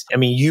things. I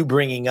mean, you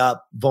bringing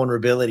up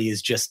vulnerability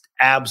is just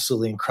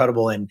absolutely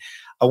incredible. And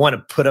I want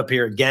to put up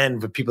here again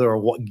for people who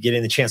are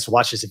getting the chance to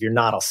watch this. If you're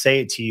not, I'll say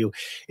it to you,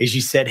 is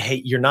you said,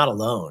 hey, you're not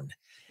alone.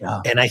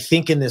 Yeah. And I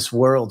think in this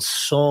world,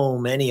 so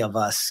many of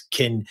us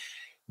can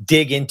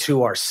dig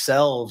into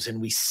ourselves and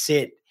we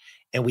sit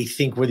and we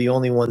think we're the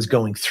only ones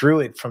going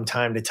through it from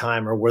time to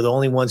time, or we're the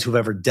only ones who've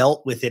ever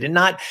dealt with it. And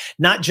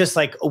not just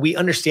like, we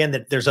understand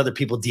that there's other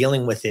people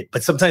dealing with it,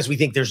 but sometimes we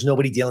think there's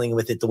nobody dealing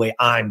with it the way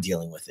I'm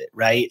dealing with it,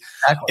 right?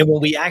 Exactly. And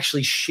when we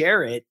actually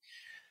share it,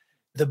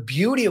 the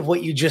beauty of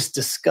what you just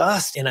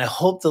discussed, and I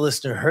hope the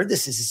listener heard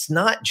this, is it's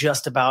not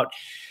just about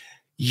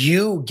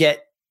you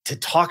get to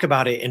talk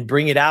about it and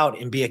bring it out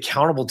and be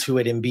accountable to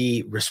it and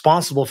be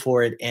responsible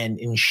for it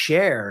and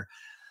share.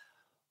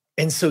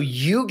 And so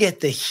you get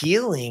the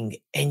healing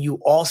and you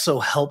also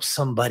help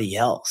somebody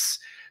else.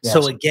 Yes.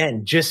 So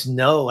again, just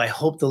know, I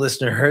hope the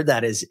listener heard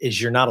that is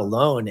you're not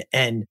alone.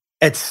 And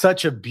it's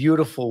such a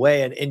beautiful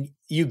way. And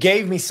you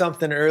gave me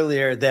something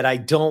earlier that I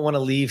don't want to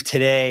leave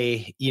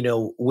today,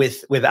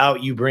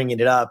 without you bringing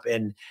it up.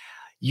 And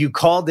you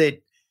called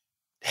it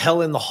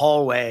hell in the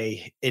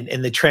hallway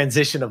in the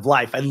transition of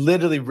life. I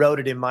literally wrote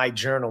it in my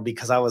journal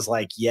because I was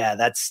like, yeah,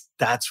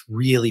 that's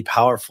really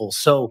powerful.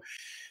 So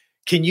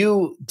can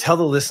you tell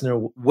the listener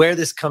where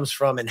this comes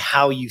from and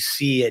how you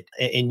see it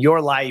in your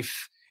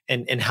life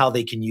and how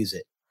they can use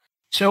it?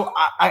 So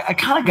I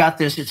kind of got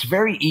this. It's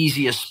very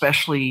easy,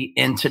 especially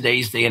in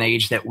today's day and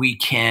age, that we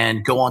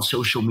can go on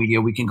social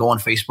media, we can go on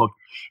Facebook,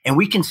 and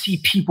we can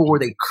see people where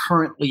they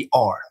currently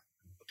are.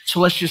 So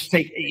let's just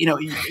take,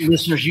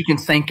 listeners, you can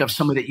think of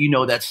somebody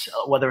that that's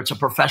whether it's a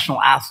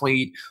professional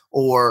athlete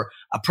or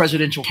a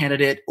presidential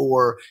candidate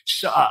or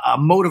a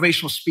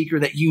motivational speaker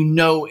that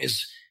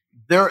is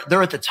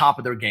they're at the top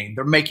of their game.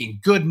 They're making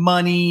good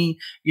money.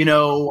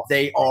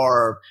 They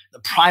are the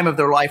prime of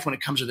their life when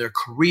it comes to their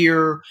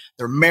career.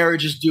 Their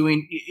marriage is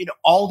doing,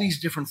 all these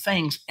different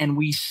things. And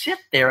we sit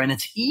there and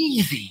it's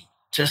easy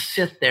to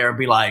sit there and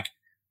be like,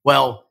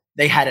 well,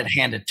 they had it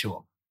handed to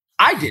them.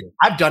 I did it.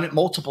 I've done it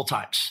multiple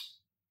times.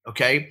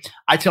 Okay.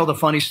 I tell the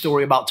funny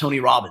story about Tony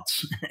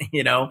Robbins,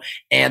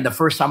 and the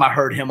first time I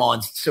heard him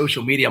on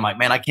social media, I'm like,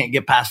 man, I can't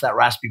get past that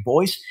raspy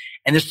voice.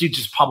 And this dude's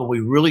just probably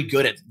really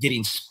good at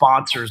getting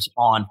sponsors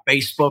on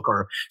Facebook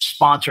or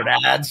sponsored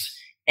ads.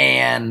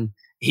 And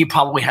he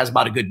probably has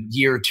about a good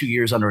year or 2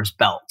 years under his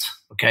belt.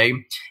 Okay.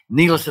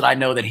 Needless that I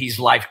know that he's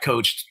life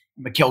coached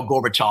Mikhail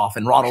Gorbachev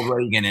and Ronald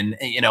Reagan and,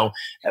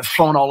 have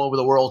flown all over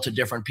the world to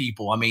different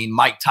people. I mean,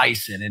 Mike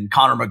Tyson and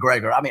Conor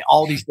McGregor. I mean,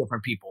 all these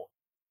different people.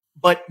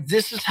 But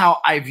this is how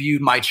I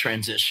viewed my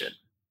transition,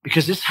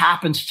 because this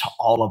happens to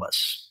all of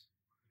us.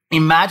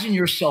 Imagine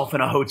yourself in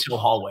a hotel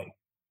hallway.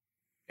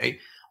 Okay.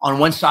 On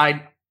one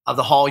side of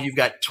the hall, you've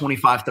got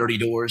 25, 30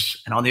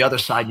 doors. And on the other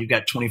side, you've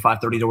got 25,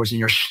 30 doors. And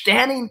you're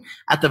standing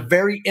at the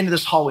very end of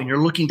this hallway and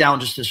you're looking down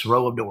just this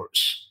row of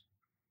doors.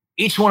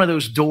 Each one of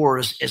those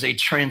doors is a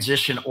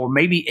transition or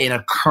maybe an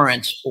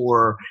occurrence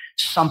or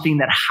something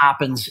that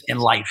happens in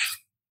life.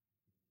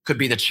 Could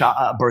be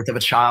the birth of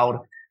a child.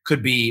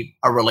 Could be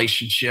a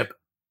relationship.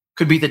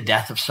 Could be the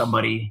death of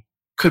somebody.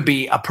 Could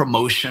be a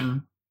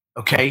promotion.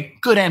 Okay.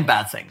 Good and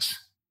bad things.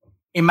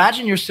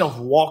 Imagine yourself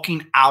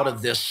walking out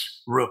of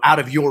this room, out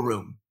of your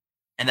room,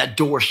 and that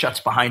door shuts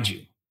behind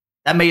you.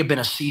 That may have been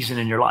a season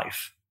in your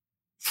life.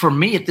 For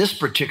me, at this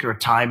particular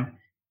time,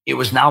 it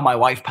was now my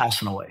wife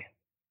passing away.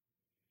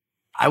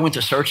 I went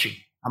to searching.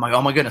 I'm like,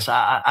 oh my goodness,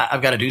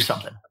 I've got to do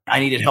something. I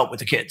needed help with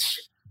the kids.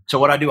 So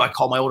what I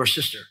call my older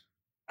sister.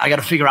 I got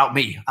to figure out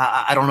me.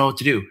 I don't know what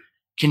to do.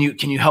 Can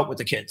you help with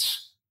the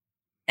kids?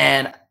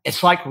 And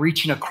it's like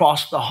reaching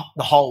across the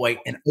hallway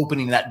and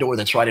opening that door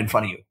that's right in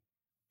front of you.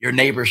 Your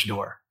neighbor's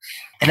door.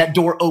 And that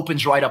door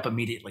opens right up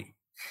immediately.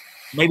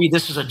 Maybe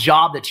this is a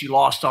job that you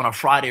lost on a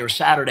Friday or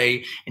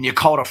Saturday and you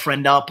called a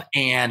friend up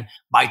and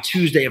by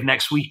Tuesday of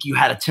next week, you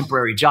had a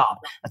temporary job.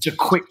 That's a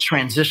quick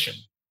transition.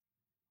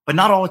 But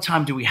not all the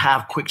time do we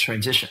have quick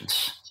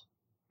transitions.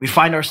 We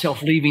find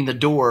ourselves leaving the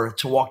door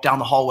to walk down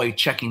the hallway,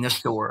 checking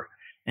this door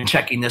and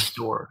checking this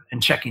door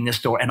and checking this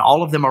door, and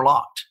all of them are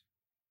locked.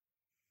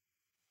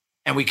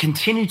 And we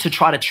continue to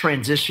try to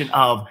transition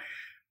of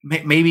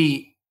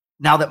maybe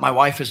now that my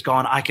wife is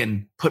gone, I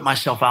can put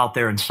myself out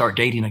there and start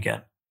dating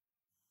again.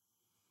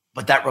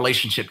 But that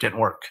relationship didn't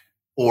work,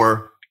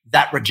 or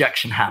that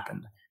rejection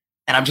happened.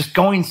 And I'm just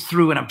going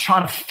through and I'm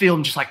trying to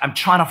feel, I'm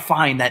trying to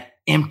find that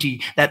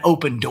empty, that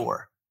open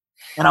door.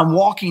 And I'm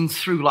walking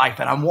through life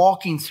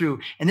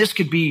and this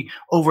could be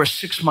over a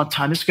 6-month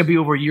time. This could be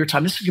over a year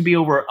time. This could be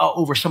over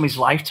somebody's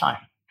lifetime.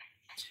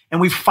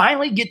 And we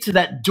finally get to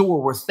that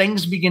door where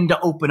things begin to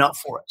open up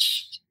for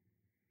us.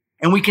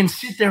 And we can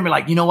sit there and be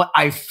like, you know what?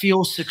 I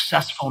feel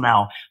successful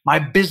now. My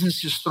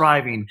business is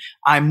thriving.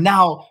 I'm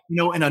now,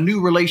 in a new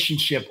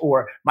relationship,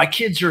 or my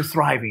kids are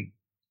thriving.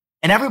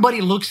 And everybody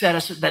looks at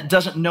us that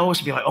doesn't know us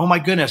and be like, oh my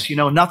goodness,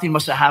 nothing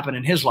must have happened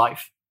in his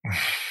life.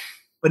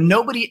 But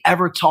nobody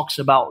ever talks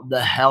about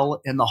the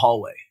hell in the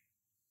hallway.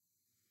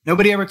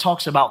 Nobody ever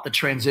talks about the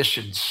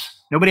transitions.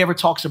 Nobody ever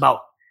talks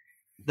about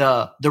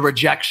the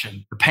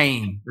rejection, the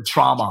pain, the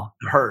trauma,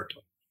 the hurt.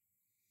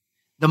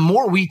 The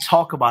more we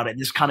talk about it,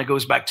 this kind of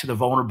goes back to the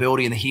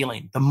vulnerability and the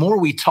healing. The more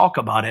we talk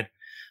about it,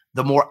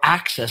 the more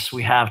access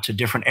we have to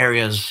different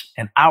areas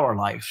in our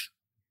life,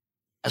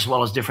 as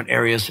well as different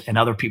areas in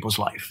other people's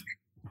life.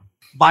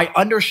 By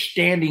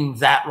understanding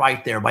that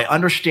right there, by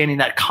understanding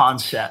that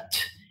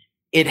concept,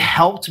 it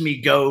helped me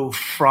go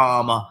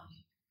from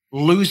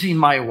losing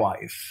my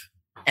wife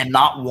and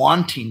not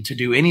wanting to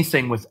do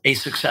anything with a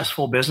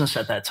successful business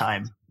at that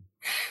time,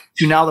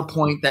 to now the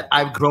point that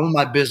I've grown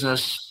my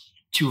business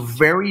to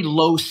very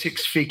low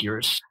 6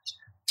 figures,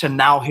 to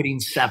now hitting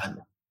 7,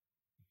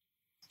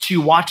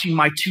 to watching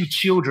my 3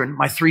 children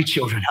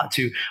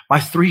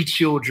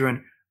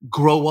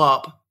grow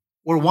up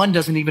where one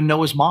doesn't even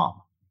know his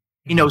mom.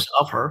 He knows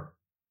of her,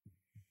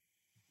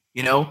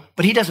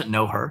 but he doesn't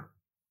know her.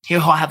 He'll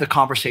have the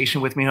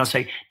conversation with me and he'll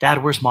say,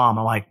 Dad, where's mom?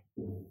 I'm like,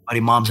 buddy,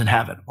 mom's in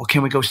heaven. Well,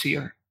 can we go see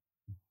her?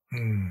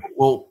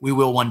 Well, we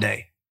will one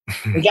day.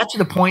 It got to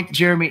the point,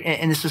 Jeremy,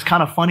 and this is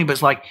kind of funny, but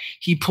it's like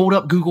he pulled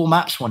up Google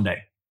Maps one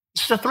day.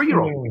 This is a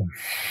 3-year-old.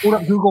 Pulled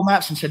up Google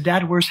Maps and said,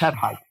 Dad, where's heaven?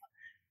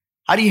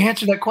 How do you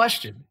answer that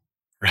question?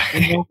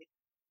 Right.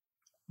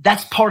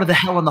 That's part of the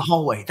hell in the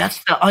hallway.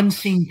 That's the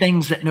unseen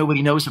things that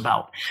nobody knows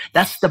about.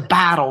 That's the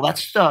battle.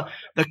 That's the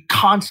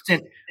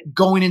constant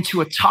going into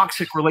a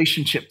toxic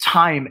relationship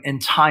time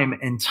and time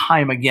and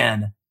time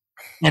again,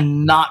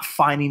 and not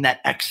finding that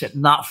exit,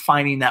 not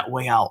finding that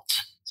way out.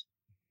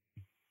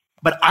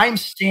 But I'm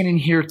standing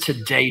here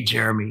today,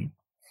 Jeremy,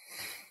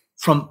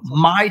 from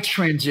my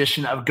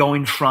transition of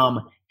going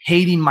from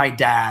hating my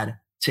dad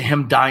to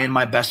him dying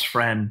my best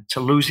friend,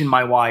 to losing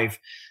my wife,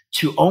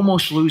 to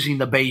almost losing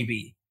the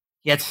baby.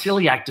 He had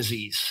celiac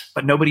disease,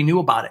 but nobody knew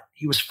about it.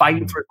 He was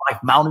fighting for his life,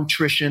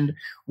 malnutrition,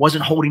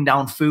 wasn't holding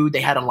down food.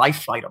 They had to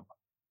life flight him.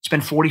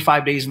 Spent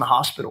 45 days in the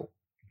hospital.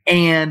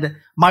 And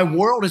my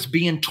world is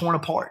being torn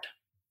apart.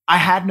 I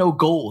had no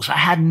goals. I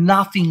had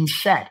nothing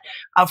set.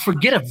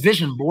 Forget a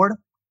vision board.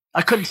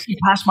 I couldn't see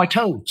past my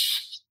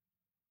toes.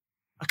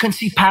 I couldn't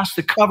see past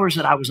the covers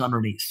that I was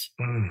underneath.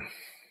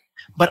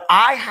 But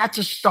I had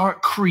to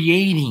start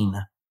creating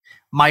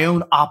my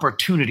own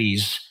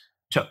opportunities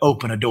to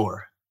open a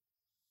door.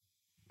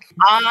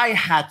 I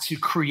had to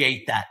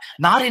create that,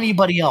 not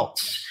anybody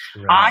else.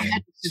 Right. I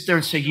had to sit there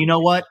and say, you know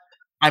what?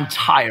 I'm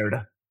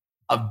tired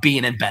of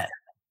being in bed.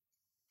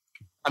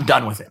 I'm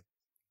done with it.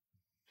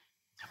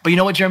 But you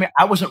know what, Jeremy?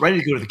 I wasn't ready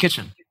to go to the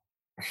kitchen.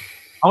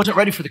 I wasn't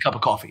ready for the cup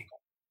of coffee.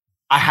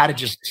 I had to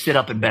just sit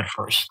up in bed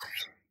first.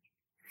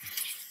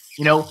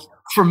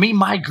 For me,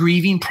 my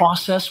grieving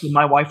process when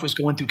my wife was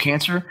going through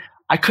cancer,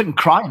 I couldn't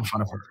cry in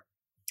front of her.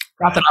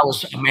 Not that I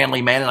was a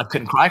manly man and I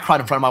couldn't cry. I cried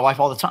in front of my wife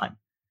all the time.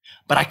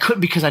 But I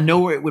couldn't, because I know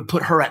where it would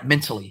put her at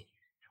mentally.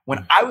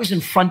 When I was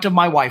in front of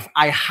my wife,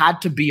 I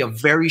had to be a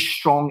very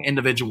strong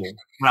individual.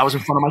 When I was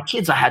in front of my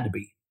kids, I had to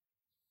be.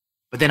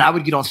 But then I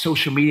would get on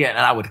social media and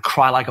I would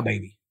cry like a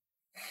baby.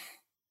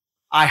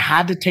 I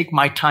had to take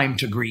my time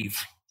to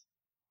grieve.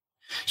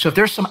 So if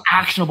there's some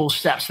actionable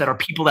steps that are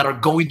people that are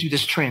going through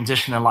this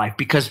transition in life,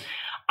 because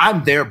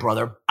I'm there,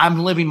 brother. I'm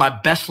living my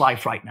best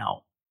life right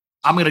now.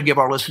 I'm going to give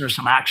our listeners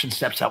some action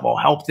steps that will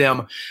help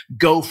them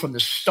go from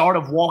the start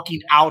of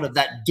walking out of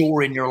that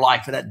door in your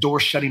life, or that door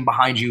shutting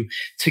behind you,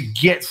 to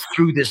get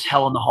through this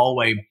hell in the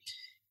hallway.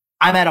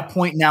 I'm at a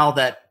point now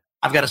that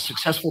I've got a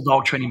successful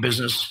dog training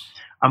business.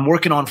 I'm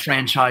working on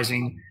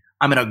franchising.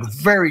 I'm in a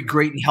very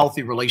great and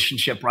healthy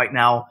relationship right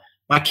now.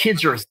 My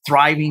kids are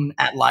thriving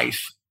at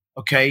life.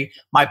 Okay.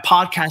 My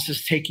podcast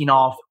is taking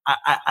off.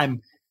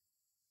 I'm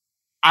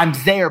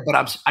there,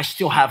 but I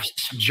still have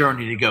some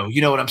journey to go.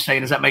 You know what I'm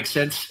saying? Does that make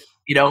sense?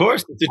 Of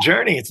course, it's a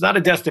journey. It's not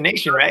a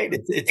destination, right?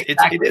 It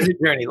is a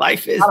journey.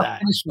 Life is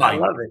that. I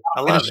love it.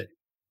 I love it.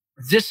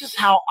 This is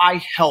how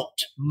I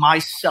helped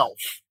myself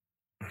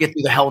get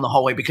through the hell in the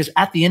hallway. Because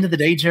at the end of the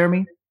day,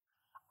 Jeremy,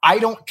 I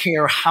don't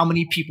care how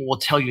many people will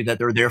tell you that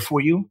they're there for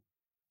you.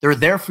 They're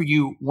there for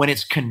you when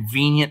it's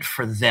convenient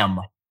for them,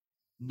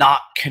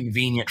 not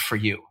convenient for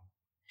you.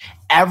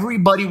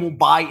 Everybody will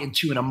buy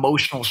into an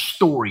emotional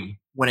story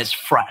when it's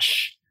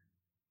fresh.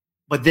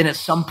 But then at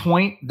some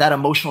point, that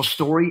emotional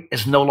story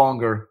is no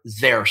longer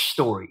their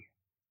story.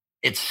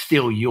 It's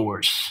still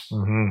yours.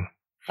 Mm-hmm.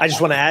 I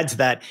just want to add to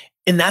that.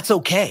 And that's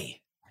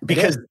okay.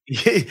 Because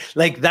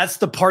like, that's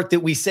the part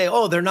that we say,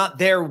 oh, they're not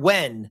there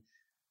when.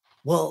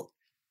 Well,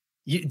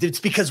 it's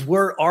because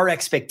we're our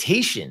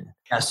expectation.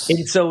 Yes.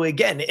 And so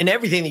again, in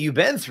everything that you've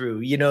been through,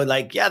 you know,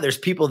 like, yeah, there's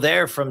people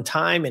there from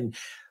time, and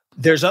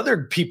there's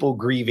other people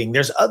grieving.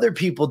 There's other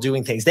people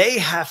doing things. They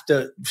have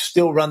to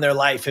still run their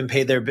life and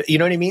pay their, you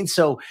know what I mean?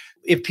 So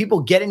if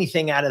people get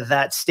anything out of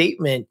that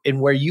statement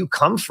and where you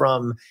come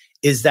from,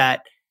 is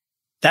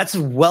that's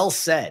well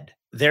said.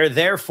 They're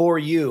there for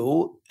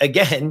you,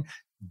 again,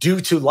 due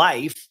to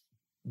life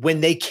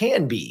when they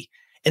can be.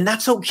 And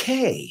that's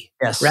okay.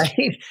 Yes.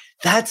 Right?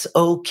 That's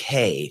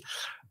okay.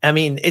 I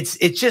mean, it's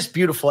just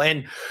beautiful.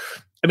 And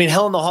I mean,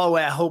 Hell in the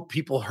Hallway, I hope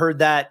people heard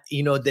that,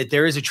 you know, that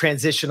there is a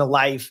transition of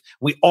life.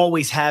 We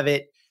always have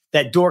it.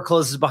 That door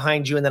closes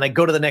behind you, and then I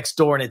go to the next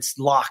door and it's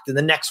locked, and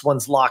the next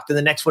one's locked, and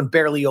the next one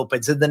barely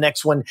opens, and the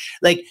next one,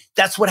 like,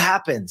 that's what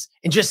happens.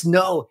 And just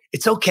know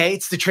it's okay.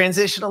 It's the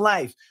transition of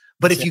life.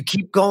 But if you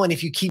keep going,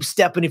 if you keep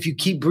stepping, if you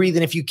keep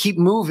breathing, if you keep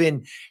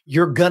moving,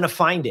 you're going to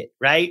find it,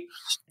 right?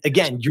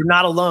 Again, you're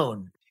not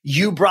alone.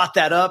 You brought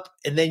that up,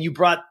 and then you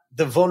brought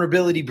the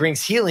vulnerability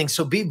brings healing.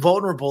 So be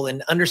vulnerable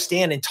and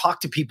understand and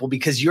talk to people,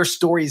 because your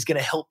story is going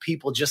to help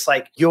people just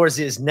like yours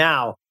is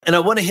now. And I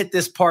want to hit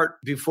this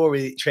part before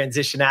we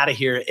transition out of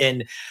here.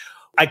 And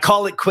I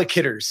call it quick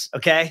hitters.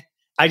 Okay.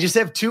 I just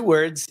have 2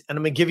 words, and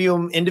I'm going to give you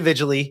them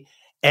individually.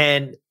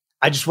 And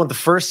I just want the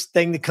first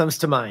thing that comes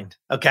to mind.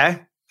 Okay.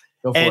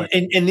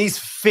 And these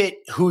fit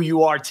who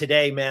you are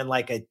today, man,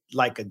 like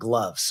a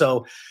glove.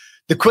 So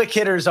the quick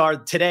hitters are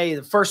today.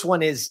 The first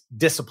one is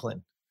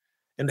discipline.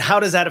 And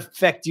how does that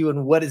affect you?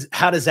 And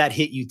how does that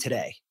hit you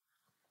today?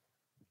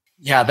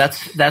 Yeah,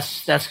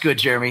 that's good,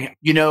 Jeremy.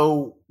 You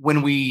know,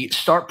 when we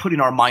start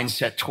putting our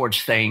mindset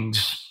towards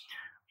things,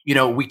 you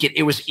know,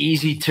 it was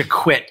easy to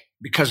quit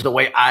because of the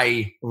way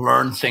I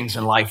learned things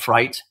in life,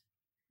 right?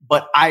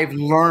 But I've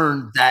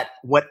learned that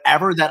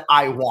whatever that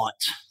I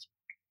want,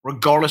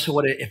 regardless of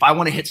if I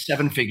want to hit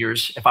 7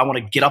 figures, if I want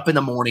to get up in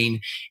the morning,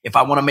 if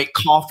I want to make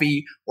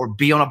coffee or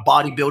be on a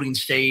bodybuilding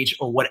stage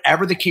or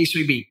whatever the case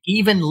may be,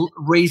 even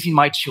raising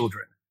my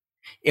children,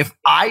 if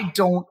I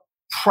don't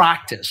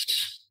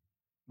practice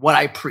what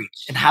I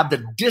preach and have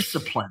the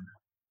discipline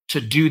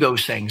to do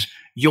those things,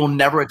 you'll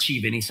never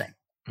achieve anything.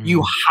 Mm-hmm.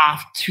 You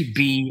have to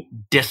be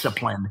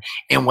disciplined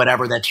in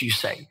whatever that you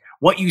say.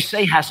 What you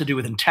say has to do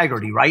with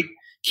integrity, right?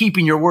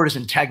 Keeping your word is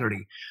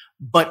integrity.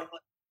 But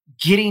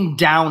getting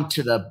down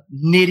to the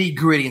nitty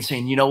gritty and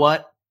saying, you know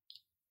what?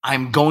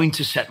 I'm going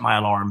to set my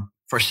alarm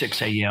for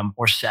 6 a.m.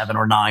 or 7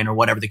 or 9 or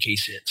whatever the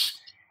case is.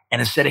 And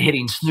instead of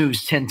hitting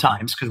snooze 10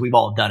 times, because we've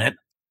all done it,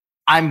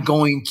 I'm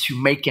going to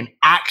make an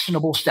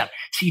actionable step.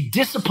 See,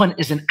 discipline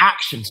is an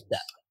action step.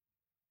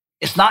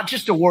 It's not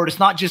just a word. It's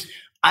not just,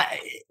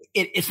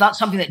 it's not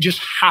something that just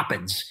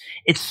happens.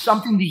 It's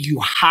something that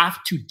you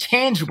have to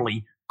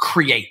tangibly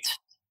create.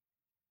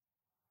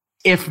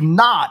 If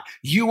not,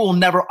 you will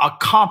never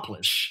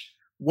accomplish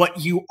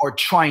what you are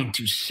trying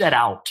to set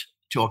out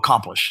to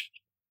accomplish.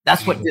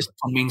 That's what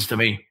discipline means to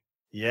me.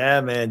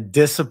 Yeah, man.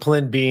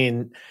 Discipline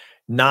being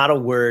not a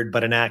word,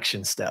 but an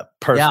action step.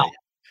 Perfect. Yeah.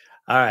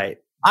 All right.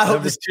 I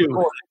hope this is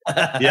cool.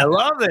 Yeah, I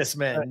love this,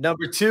 man.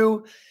 Number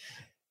 2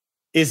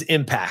 is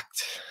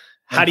impact.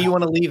 How do you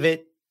want to leave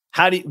it?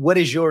 What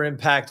is your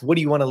impact? What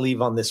do you want to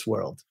leave on this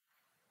world?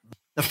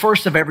 The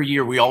first of every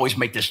year, we always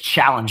make this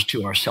challenge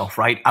to ourselves,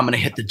 right? I'm going to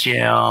hit the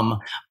gym.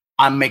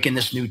 I'm making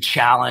this new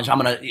challenge. I'm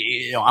going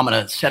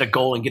to set a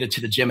goal and get it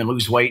to the gym and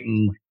lose weight.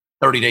 And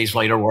 30 days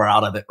later, we're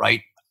out of it,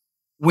 right?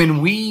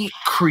 When we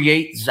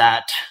create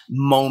that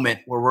moment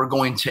where we're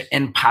going to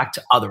impact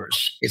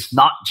others, it's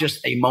not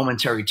just a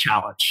momentary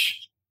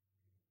challenge.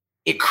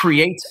 It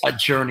creates a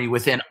journey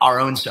within our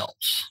own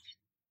selves.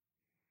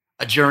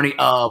 A journey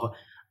of,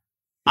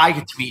 I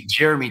get to meet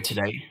Jeremy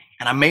today,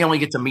 and I may only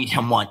get to meet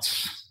him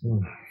once.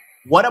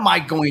 What am I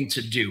going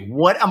to do?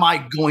 What am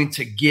I going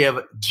to give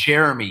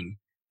Jeremy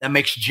that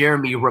makes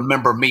Jeremy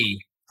remember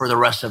me for the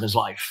rest of his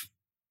life?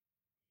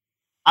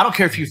 I don't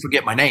care if you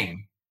forget my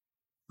name.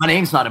 My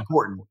name's not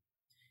important.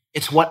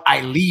 It's what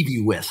I leave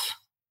you with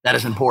that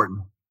is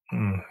important.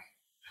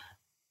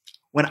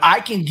 When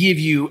I can give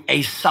you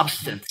a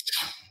substance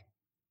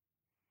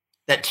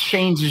that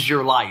changes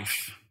your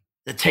life,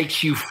 that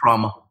takes you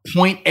from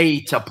point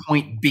A to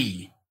point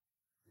B,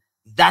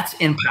 that's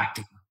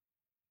impacting.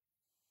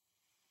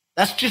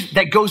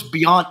 That goes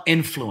beyond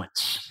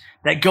influence.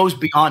 That goes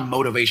beyond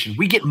motivation.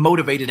 We get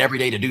motivated every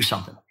day to do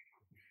something.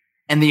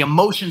 And the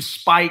emotions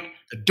spike,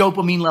 the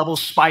dopamine levels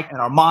spike in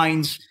our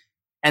minds.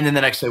 And then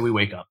the next day we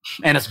wake up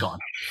and it's gone.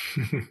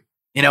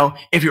 You know,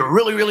 if you're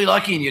really, really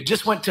lucky and you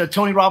just went to a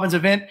Tony Robbins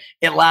event,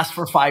 it lasts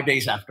for 5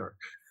 days after.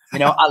 You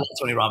know, I love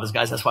Tony Robbins,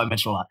 guys. That's why I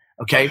mention a lot.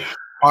 Okay.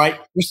 All right.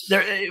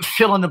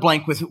 Fill in the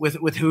blank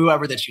with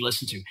whoever that you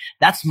listen to.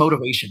 That's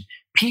motivation.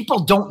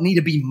 People don't need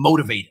to be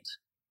motivated.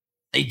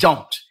 They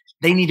don't.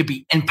 They need to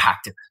be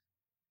impacted,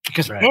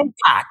 because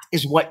impact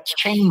is what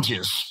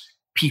changes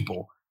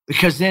people,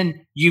 because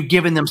then you've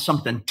given them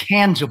something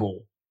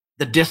tangible,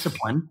 the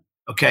discipline,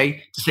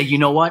 okay, to say, you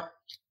know what?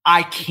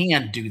 I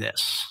can do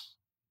this.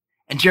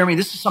 And Jeremy,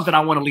 this is something I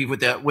want to leave with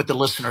the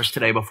listeners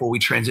today before we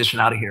transition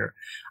out of here.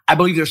 I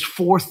believe there's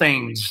 4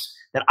 things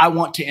that I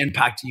want to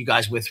impact you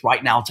guys with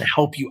right now to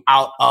help you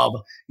out of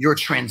your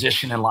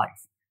transition in life.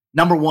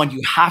 Number 1,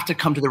 you have to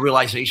come to the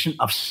realization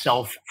of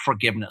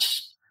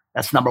self-forgiveness.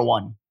 That's number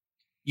 1.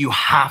 You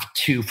have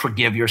to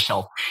forgive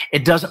yourself.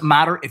 It doesn't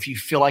matter if you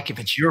feel like if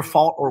it's your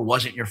fault or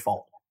wasn't your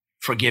fault.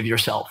 Forgive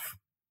yourself.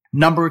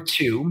 Number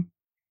 2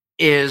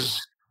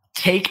 is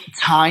take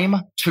time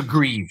to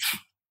grieve.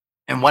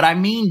 And what I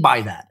mean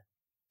by that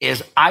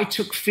is I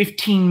took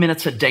 15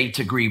 minutes a day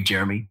to grieve,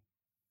 Jeremy.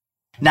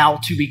 Now,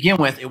 to begin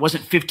with, it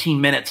wasn't 15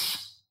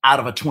 minutes out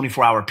of a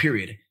 24-hour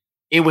period.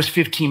 It was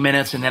 15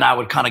 minutes, and then I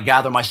would kind of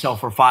gather myself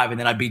for 5, and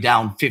then I'd be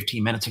down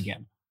 15 minutes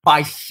again.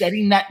 By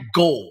setting that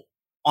goal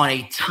on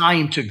a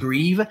time to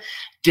grieve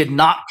did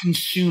not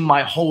consume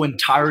my whole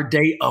entire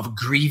day of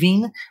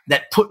grieving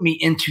that put me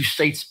into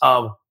states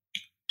of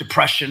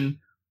depression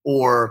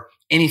or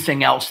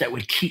anything else that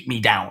would keep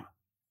me down.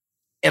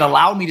 It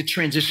allowed me to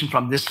transition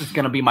from this is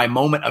going to be my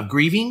moment of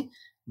grieving.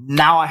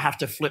 Now I have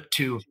to flip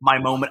to my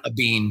moment of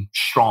being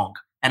strong,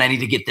 and I need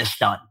to get this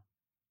done.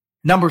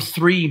 Number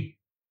 3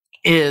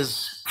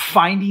 is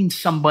finding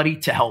somebody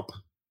to help.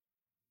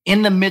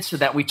 In the midst of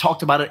that, we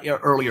talked about it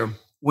earlier.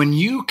 When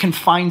you can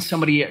find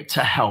somebody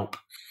to help,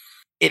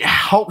 it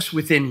helps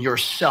within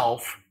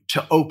yourself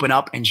to open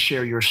up and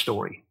share your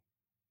story.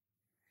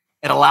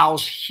 It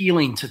allows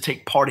healing to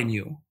take part in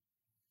you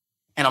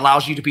and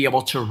allows you to be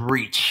able to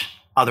reach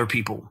other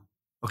people.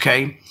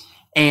 Okay.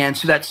 And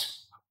so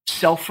that's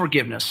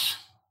self-forgiveness,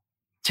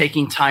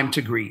 taking time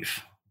to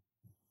grieve,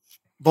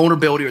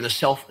 vulnerability, or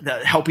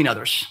the helping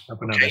others.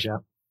 Helping others, yeah.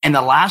 And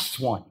the last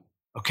one.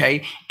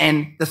 Okay.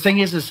 And the thing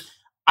is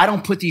I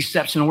don't put these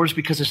steps in orders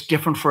because it's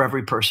different for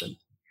every person.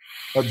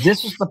 But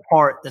this is the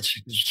part that's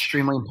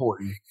extremely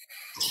important.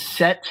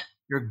 Set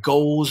your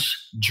goals,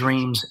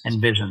 dreams,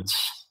 and visions.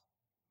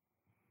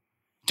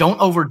 Don't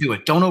overdo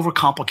it. Don't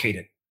overcomplicate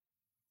it.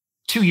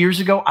 2 years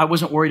ago, I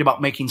wasn't worried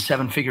about making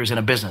 7 figures in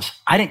a business.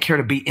 I didn't care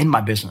to be in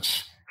my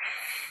business.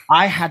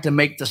 I had to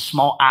make the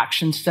small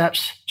action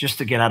steps just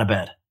to get out of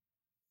bed.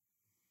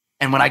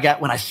 And when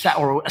I sat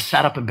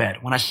up in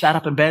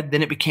bed,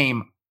 then it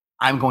became,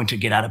 I'm going to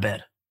get out of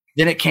bed.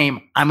 Then it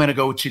came, I'm going to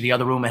go to the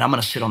other room and I'm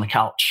going to sit on the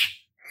couch.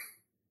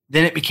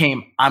 Then it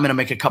became, I'm going to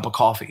make a cup of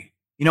coffee.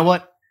 You know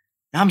what?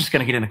 Now I'm just going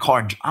to get in the car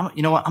and I'm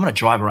going to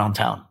drive around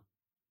town.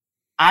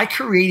 I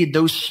created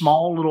those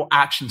small little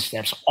action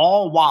steps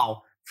all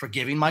while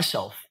forgiving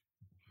myself.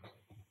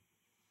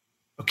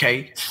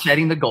 Okay.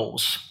 Setting the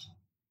goals,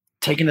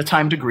 taking the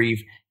time to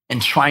grieve,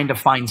 and trying to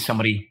find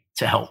somebody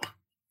to help.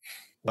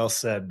 Well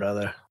said,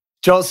 brother.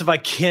 Joseph, I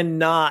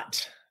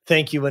cannot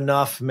thank you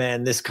enough,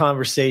 man. This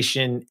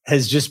conversation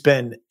has just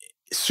been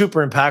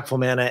super impactful,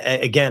 man.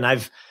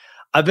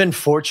 I've been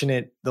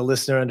fortunate, the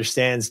listener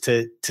understands,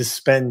 to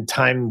spend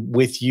time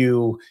with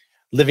you,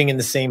 living in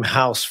the same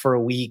house for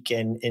a week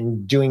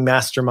and doing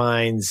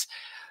masterminds.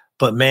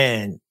 But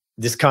man,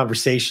 this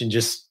conversation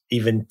just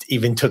even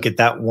took it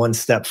that one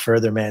step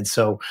further, man.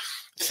 So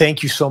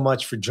thank you so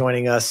much for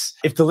joining us.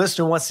 If the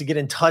listener wants to get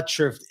in touch,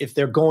 or if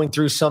they're going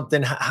through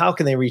something, how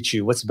can they reach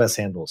you? What's the best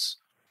handles?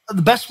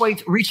 The best way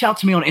to reach out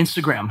to me on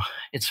Instagram,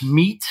 it's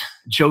Meet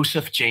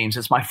Joseph James.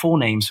 It's my full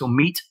name. So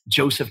Meet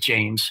Joseph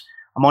James.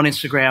 I'm on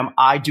Instagram.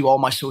 I do all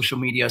my social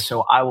media.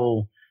 So I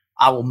will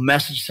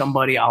message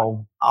somebody.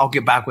 I'll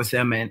get back with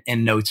them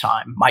in no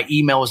time. My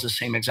email is the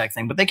same exact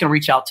thing, but they can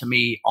reach out to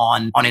me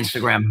on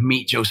Instagram,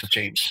 Meet Joseph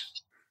James.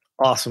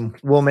 Awesome.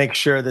 We'll make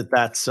sure that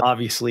that's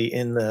obviously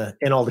in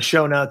all the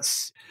show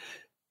notes.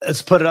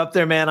 Let's put it up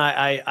there, man.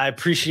 I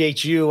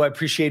appreciate you. I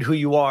appreciate who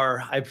you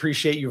are. I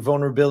appreciate your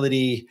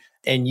vulnerability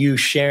and you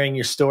sharing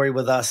your story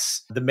with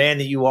us. The man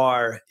that you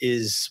are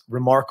is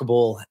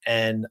remarkable,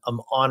 and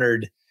I'm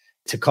honored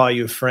to call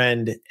you a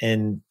friend.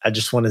 And I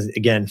just want to,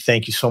 again,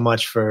 thank you so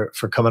much for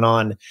coming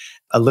on.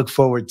 I look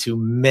forward to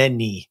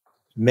many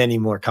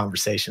more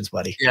conversations,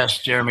 buddy. Yes,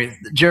 Jeremy.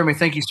 Jeremy,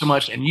 thank you so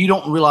much. And you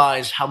don't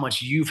realize how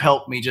much you've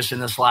helped me just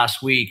in this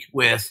last week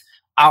with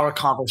our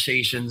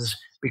conversations,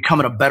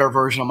 becoming a better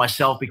version of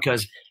myself,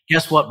 because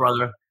guess what,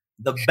 brother?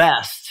 The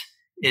best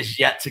is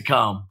yet to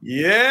come.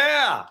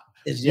 Yeah.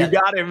 You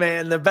got it,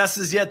 man. The best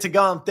is yet to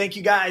come. Thank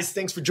you, guys.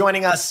 Thanks for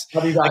joining us.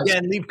 Love you guys.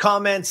 Again, leave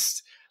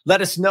comments.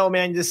 Let us know,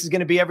 man. This is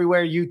going to be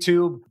everywhere.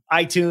 YouTube,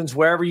 iTunes,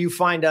 wherever you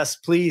find us.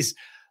 Please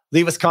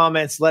leave us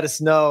comments. Let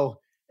us know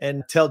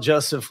and tell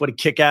Joseph what a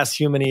kick-ass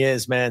human he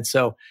is, man.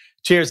 So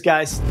cheers,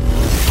 guys.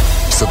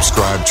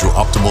 Subscribe to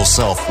Optimal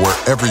Self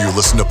wherever you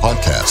listen to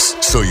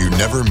podcasts so you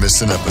never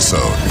miss an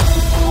episode.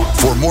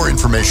 For more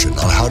information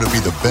on how to be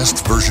the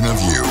best version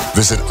of you,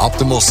 visit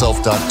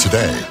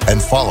optimalself.today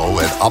and follow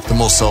at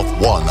Optimal Self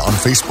 1 on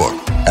Facebook,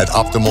 at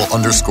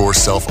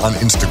Optimal_Self on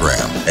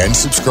Instagram, and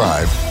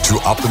subscribe to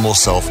Optimal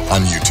Self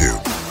on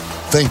YouTube.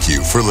 Thank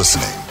you for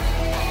listening.